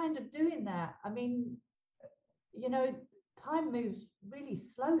we're kind of doing that. I mean, you know, time moves really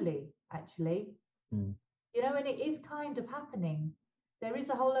slowly, actually. You know, and it is kind of happening. There is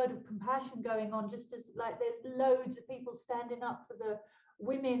a whole load of compassion going on, just as like there's loads of people standing up for the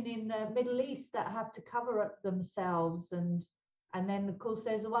women in the Middle East that have to cover up themselves, and then of course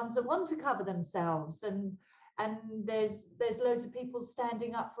there's the ones that want to cover themselves, and there's loads of people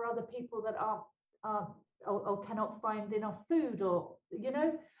standing up for other people that aren't or cannot find enough food, or you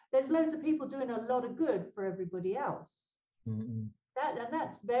know, there's loads of people doing a lot of good for everybody else.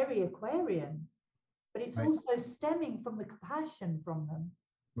 That's very Aquarian, but it's also stemming from the compassion from them.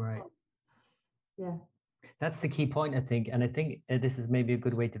 Right. Yeah. That's the key point, I think. And I think this is maybe a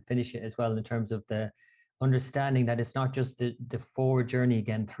good way to finish it as well, in terms of the understanding that it's not just the forward journey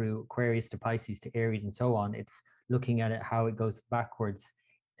again through Aquarius to Pisces to Aries and so on. It's looking at it how it goes backwards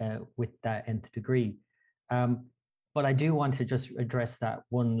with that nth degree. But I do want to just address that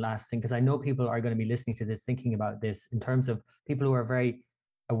one last thing, because I know people are going to be listening to this, thinking about this in terms of people who are very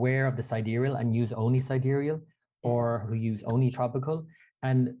aware of the sidereal and use only sidereal, or who use only tropical.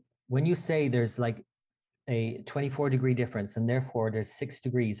 And when you say there's like a 24-degree difference and therefore there's 6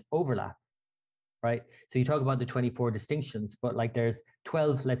 degrees overlap, right? So you talk about the 24 distinctions, but like there's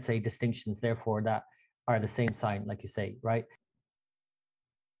 12, let's say, distinctions, therefore, that are the same sign, like you say, right?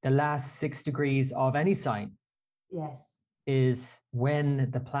 The last 6 degrees of any sign, yes, is when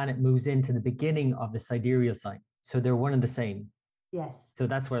the planet moves into the beginning of the sidereal sign. So they're one and the same. yes. So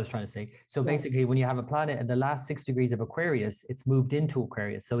that's what I was trying to say. So Yes. basically, when you have a planet at the last 6 degrees of Aquarius, it's moved into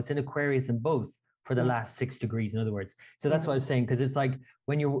Aquarius. So it's in Aquarius in both for the last 6 degrees, in other words. So that's what I was saying, because it's like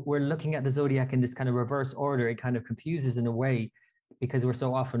when we're looking at the zodiac in this kind of reverse order, it kind of confuses in a way, because we're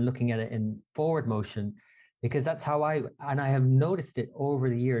so often looking at it in forward motion. Because that's how I have noticed it over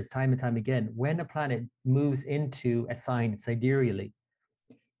the years, time and time again. When a planet moves into a sign sidereally,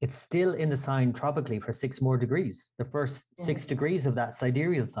 it's still in the sign tropically for 6 more degrees. The first 6 degrees of that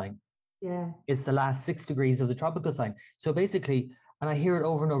sidereal sign is the last 6 degrees of the tropical sign. So basically, and I hear it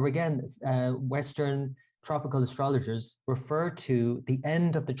over and over again, Western tropical astrologers refer to the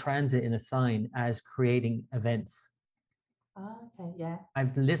end of the transit in a sign as creating events. Okay, yeah.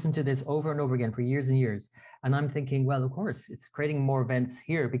 I've listened to this over and over again for years and years. And I'm thinking, well, of course, it's creating more events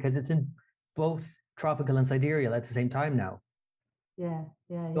here because it's in both tropical and sidereal at the same time now. Yeah.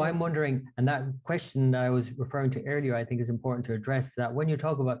 So I'm wondering, and that question that I was referring to earlier, I think is important to address, that when you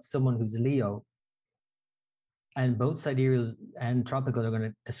talk about someone who's Leo, and both sidereal and tropical are going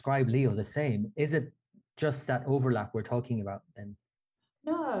to describe Leo the same, is it just that overlap we're talking about then?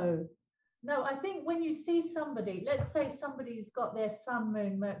 No, I think when you see somebody, let's say somebody's got their Sun,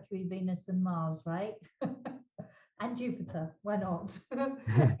 Moon, Mercury, Venus, and Mars, right? And Jupiter, why not?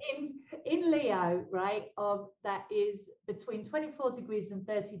 in Leo, right, of that is between 24 degrees and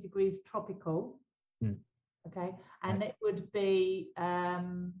 30 degrees tropical. Okay, and it would be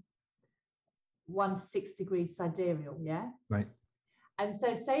 1 to 6 degrees sidereal, yeah? Right. And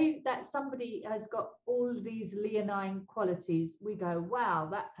so say that somebody has got all these leonine qualities, we go, wow,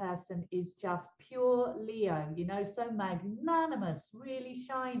 that person is just pure Leo, you know, so magnanimous, really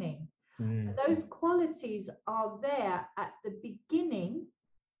shining. Those qualities are there at the beginning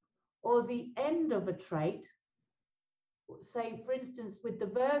or the end of a trait. Say, for instance, with the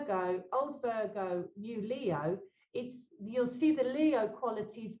Virgo, old Virgo, new Leo, you'll see the Leo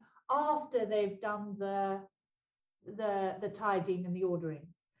qualities after they've done the tidying and the ordering,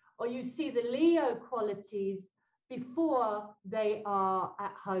 or you see the Leo qualities before they are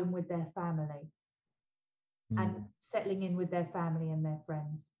at home with their family and settling in with their family and their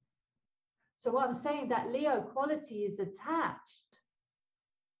friends. So what I'm saying, that Leo quality is attached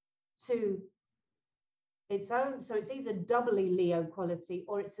to its own, so it's either doubly Leo quality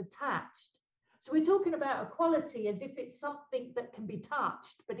or it's attached. So we're talking about a quality as if it's something that can be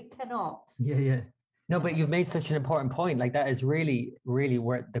touched, but it cannot. Yeah. No, but you've made such an important point. Like that is really, really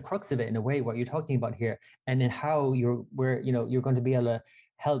where the crux of it, in a way, what you're talking about here, and in how you're going to be able to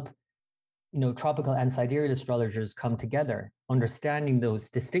help, tropical and sidereal astrologers come together, understanding those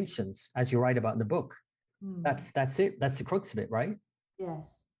distinctions as you write about in the book. That's it. That's the crux of it, right?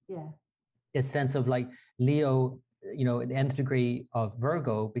 Yes. Yeah. A sense of like Leo, the nth degree of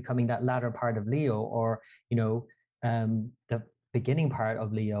Virgo becoming that latter part of Leo, or the beginning part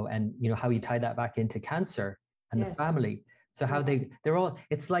of Leo, and how you tie that back into Cancer and the family. So how they're all,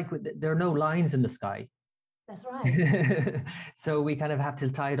 it's like there are no lines in the sky. That's right. So we kind of have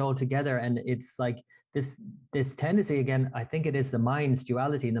to tie it all together, and it's like this tendency, again, I think it is the mind's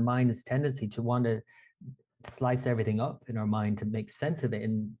duality and the mind's tendency to want to slice everything up in our mind to make sense of it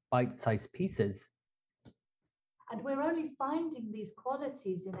in bite-sized pieces. And we're only finding these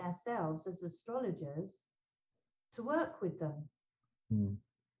qualities in ourselves as astrologers to work with them.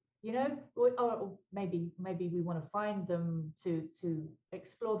 Or maybe we want to find them to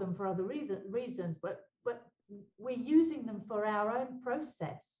explore them for other reasons, but we're using them for our own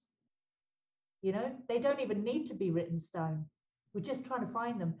process. They don't even need to be written stone. We're just trying to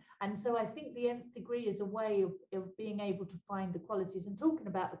find them. And so I think the nth degree is a way of being able to find the qualities and talking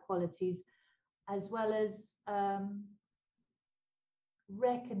about the qualities, as well as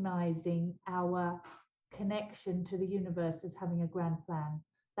recognizing our connection to the universe as having a grand plan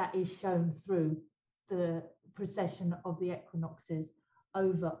that is shown through the precession of the equinoxes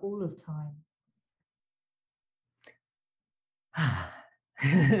over all of time.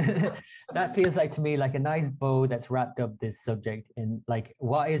 That feels like to me like a nice bow that's wrapped up this subject in like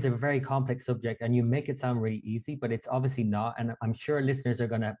what is a very complex subject, and you make it sound really easy, but it's obviously not. And I'm sure listeners are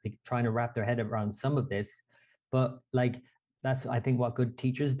going to be trying to wrap their head around some of this, but like that's I think what good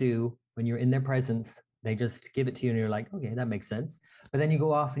teachers do when you're in their presence. They just give it to you and you're like, okay, that makes sense. But then you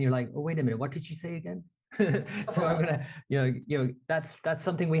go off and you're like, oh, wait a minute, what did she say again? So I'm gonna, that's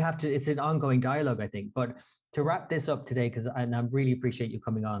something we have to. It's an ongoing dialogue, I think. But to wrap this up today, because I really appreciate you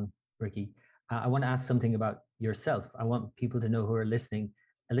coming on, Ricky. I want to ask something about yourself. I want people to know who are listening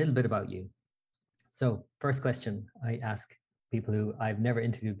a little bit about you. So, first question I ask people who I've never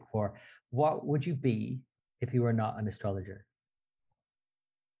interviewed before: what would you be if you were not an astrologer?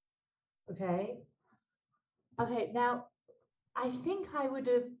 Okay. Okay. Now, I think I would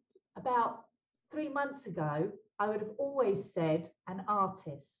have about 3 months ago. I would have always said an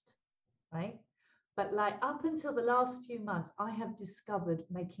artist, right? But like up until the last few months, I have discovered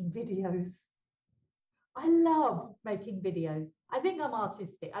making videos. I love making videos. I think I'm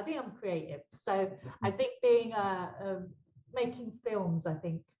artistic. I think I'm creative. So I think being making films, I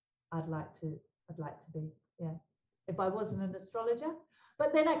think I'd like to be. Yeah. If I wasn't an astrologer,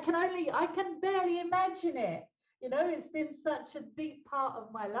 but then I can barely imagine it. It's been such a deep part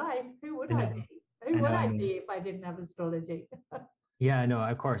of my life. Who would I be? Who would I be if I didn't have astrology? Yeah, no,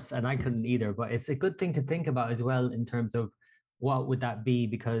 of course. And I couldn't either, but it's a good thing to think about as well in terms of what would that be?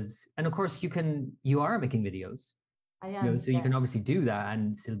 Because, and of course you are making videos. I am, so you can obviously do that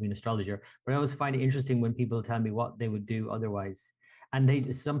and still be an astrologer. But I always find it interesting when people tell me what they would do otherwise.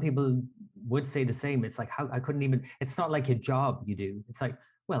 And some people would say the same. It's like, how I couldn't even, it's not like a job you do. It's like,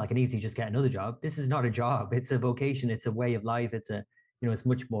 well, I can easily just get another job. This is not a job. It's a vocation. It's a way of life. It's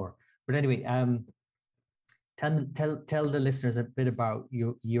much more. But anyway, tell the listeners a bit about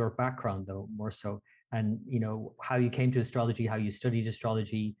your background though, more so, and how you came to astrology, how you studied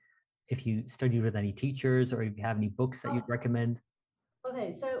astrology, if you studied with any teachers, or if you have any books that you'd recommend.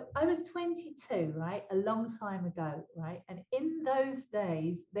 Okay, so I was 22, right? A long time ago, right? And in those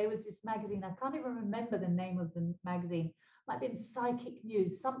days, there was this magazine. I can't even remember the name of the magazine. Might have been Psychic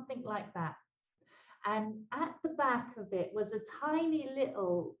News, something like that. And at the back of it was a tiny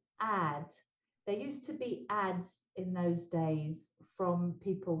little ad. There used to be ads in those days from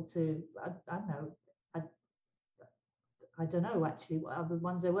people to, I don't know, I don't know actually what other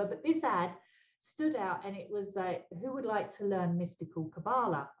ones there were, but this ad stood out, and it was who would like to learn mystical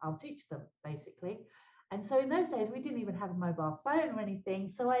Kabbalah? I'll teach them, basically. And so in those days, we didn't even have a mobile phone or anything.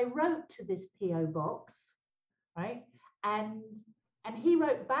 So I wrote to this PO box, right? And he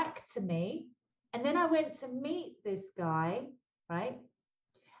wrote back to me. And then I went to meet this guy, right?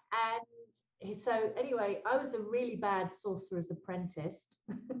 And so anyway, I was a really bad sorcerer's apprentice.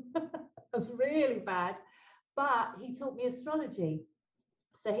 I was really bad. But he taught me astrology.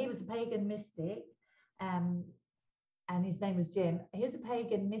 So he was a pagan mystic, and his name was Jim. He was a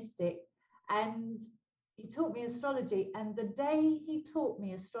pagan mystic, and he taught me astrology. And the day he taught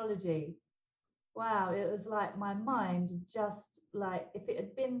me astrology, wow, it was like my mind just like if it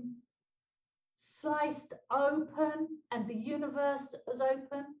had been sliced open and the universe was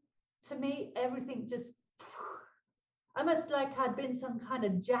open to me, everything just, almost like I'd been some kind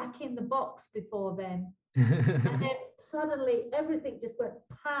of jack in the box before then. And then suddenly everything just went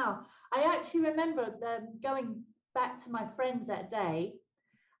pow. I actually remember going back to my friends that day,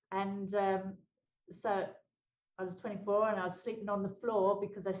 and so I was 24 and I was sleeping on the floor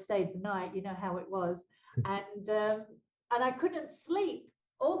because I stayed the night. You know how it was, and I couldn't sleep.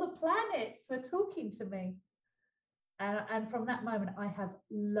 All the planets were talking to me, and from that moment I have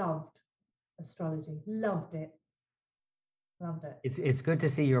loved astrology. Loved it. Loved it. It's good to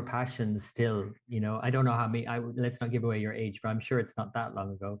see your passion still. I don't know how many. Let's not give away your age, but I'm sure it's not that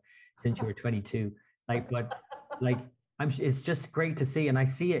long ago since you were 22. It's just great to see, and I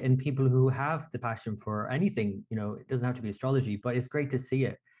see it in people who have the passion for anything. It doesn't have to be astrology, but it's great to see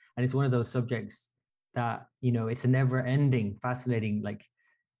it, and it's one of those subjects that it's a never-ending, fascinating, like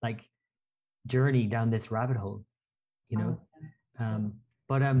journey down this rabbit hole.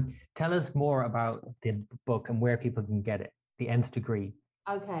 But tell us more about the book and where people can get it. The Nth Degree.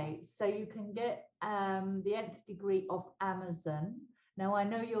 Okay, so you can get the Nth Degree off Amazon. Now, I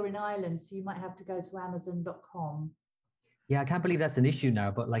know you're in Ireland, so you might have to go to amazon.com. Yeah, I can't believe that's an issue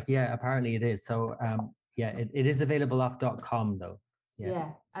now, but apparently it is. So it is available off .com though.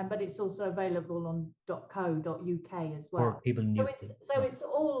 Yeah, but it's also available on .co.uk as well. For people new. So it's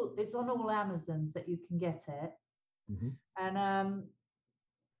on all Amazons that you can get it. Mm-hmm. And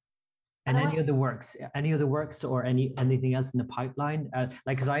And any other works or anything else in the pipeline? Like,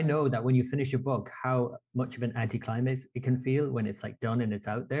 because I know that when you finish a book, how much of an anticlimax it can feel when it's like done and it's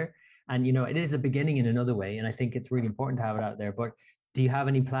out there. And, you know, it is a beginning in another way. And I think it's really important to have it out there. But do you have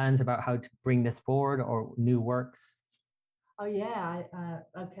any plans about how to bring this forward or new works? Oh yeah,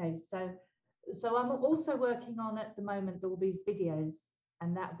 okay. So I'm also working on at the moment all these videos,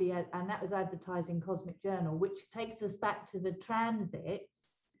 and that was advertising Cosmic Journal, which takes us back to the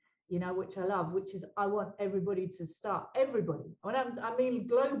transits, you know, which I love, which is I want everybody to start, everybody. I mean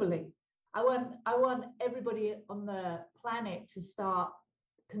globally. I want everybody on the planet to start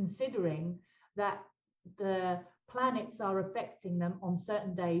considering that the planets are affecting them on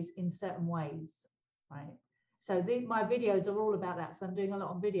certain days in certain ways, right? So my videos are all about that. So I'm doing a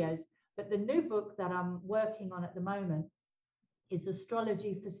lot on videos. But the new book that I'm working on at the moment is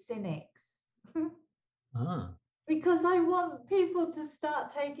Astrology for Cynics. Because I want people to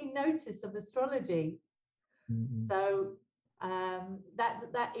start taking notice of astrology. Mm-hmm. So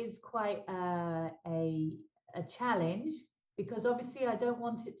that is quite a challenge, because obviously I don't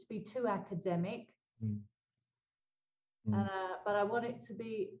want it to be too academic. Mm. But I want it to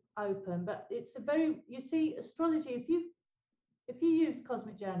be open. But it's you see, astrology, if you use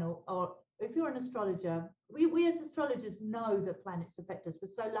Cosmic Journal, or if you're an astrologer, we as astrologers know that planets affect us. We're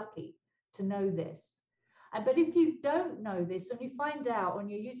so lucky to know this. But if you don't know this, and you find out when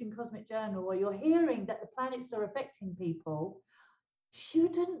you're using Cosmic Journal, or you're hearing that the planets are affecting people,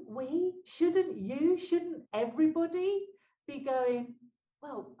 shouldn't everybody be going,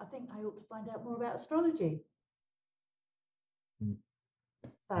 well, I think I ought to find out more about astrology?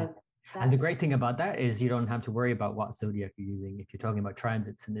 So, and the great thing about that is you don't have to worry about what zodiac you're using. If you're talking about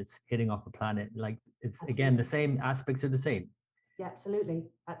transits and it's hitting off a planet, like it's absolutely. Again, the same aspects are the same. Yeah,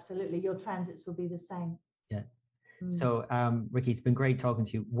 absolutely. Your transits will be the same. Yeah. So, Ricky, it's been great talking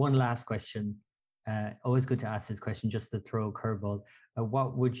to you. One last question. Always good to ask this question, just to throw a curveball.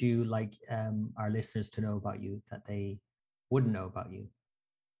 What would you like our listeners to know about you that they wouldn't know about you?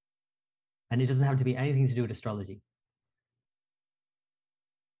 And it doesn't have to be anything to do with astrology.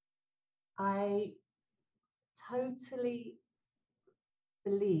 I totally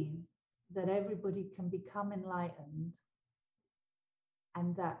believe that everybody can become enlightened,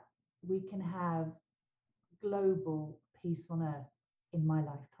 and that we can have global peace on earth in my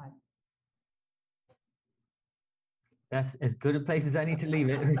lifetime. That's as good a place as any to leave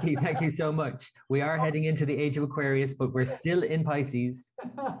it, Ricky. Thank you so much. We are heading into the age of Aquarius, but we're still in Pisces.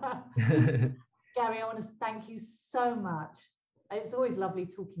 Gary, I want to thank you so much. It's always lovely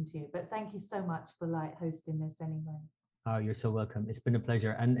talking to you, but thank you so much for hosting this anyway. Oh, you're so welcome. It's been a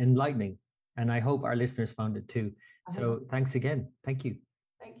pleasure and enlightening. And I hope our listeners found it too. So thanks again. Thank you.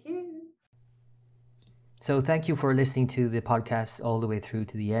 Thank you. So thank you for listening to the podcast all the way through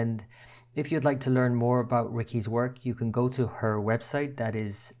to the end. If you'd like to learn more about Ricky's work, you can go to her website, that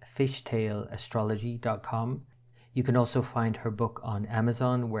is fishtailastrology.com. You can also find her book on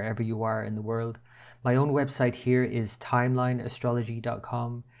Amazon, wherever you are in the world. My own website here is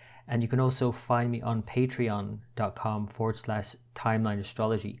timelineastrology.com. And you can also find me on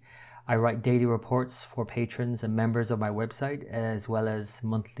patreon.com/timelineastrology. I write daily reports for patrons and members of my website, as well as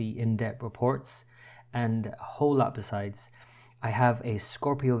monthly in-depth reports and a whole lot besides. I have a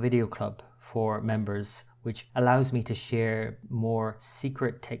Scorpio video club for members, which allows me to share more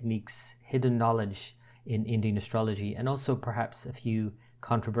secret techniques, hidden knowledge in Indian astrology, and also perhaps a few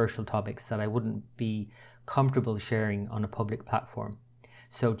controversial topics that I wouldn't be comfortable sharing on a public platform.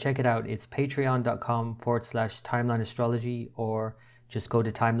 So check it out. It's patreon.com/timelineastrology, or just go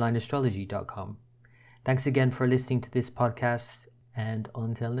to timelineastrology.com. Thanks again for listening to this podcast, and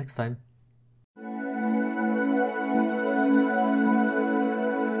until next time.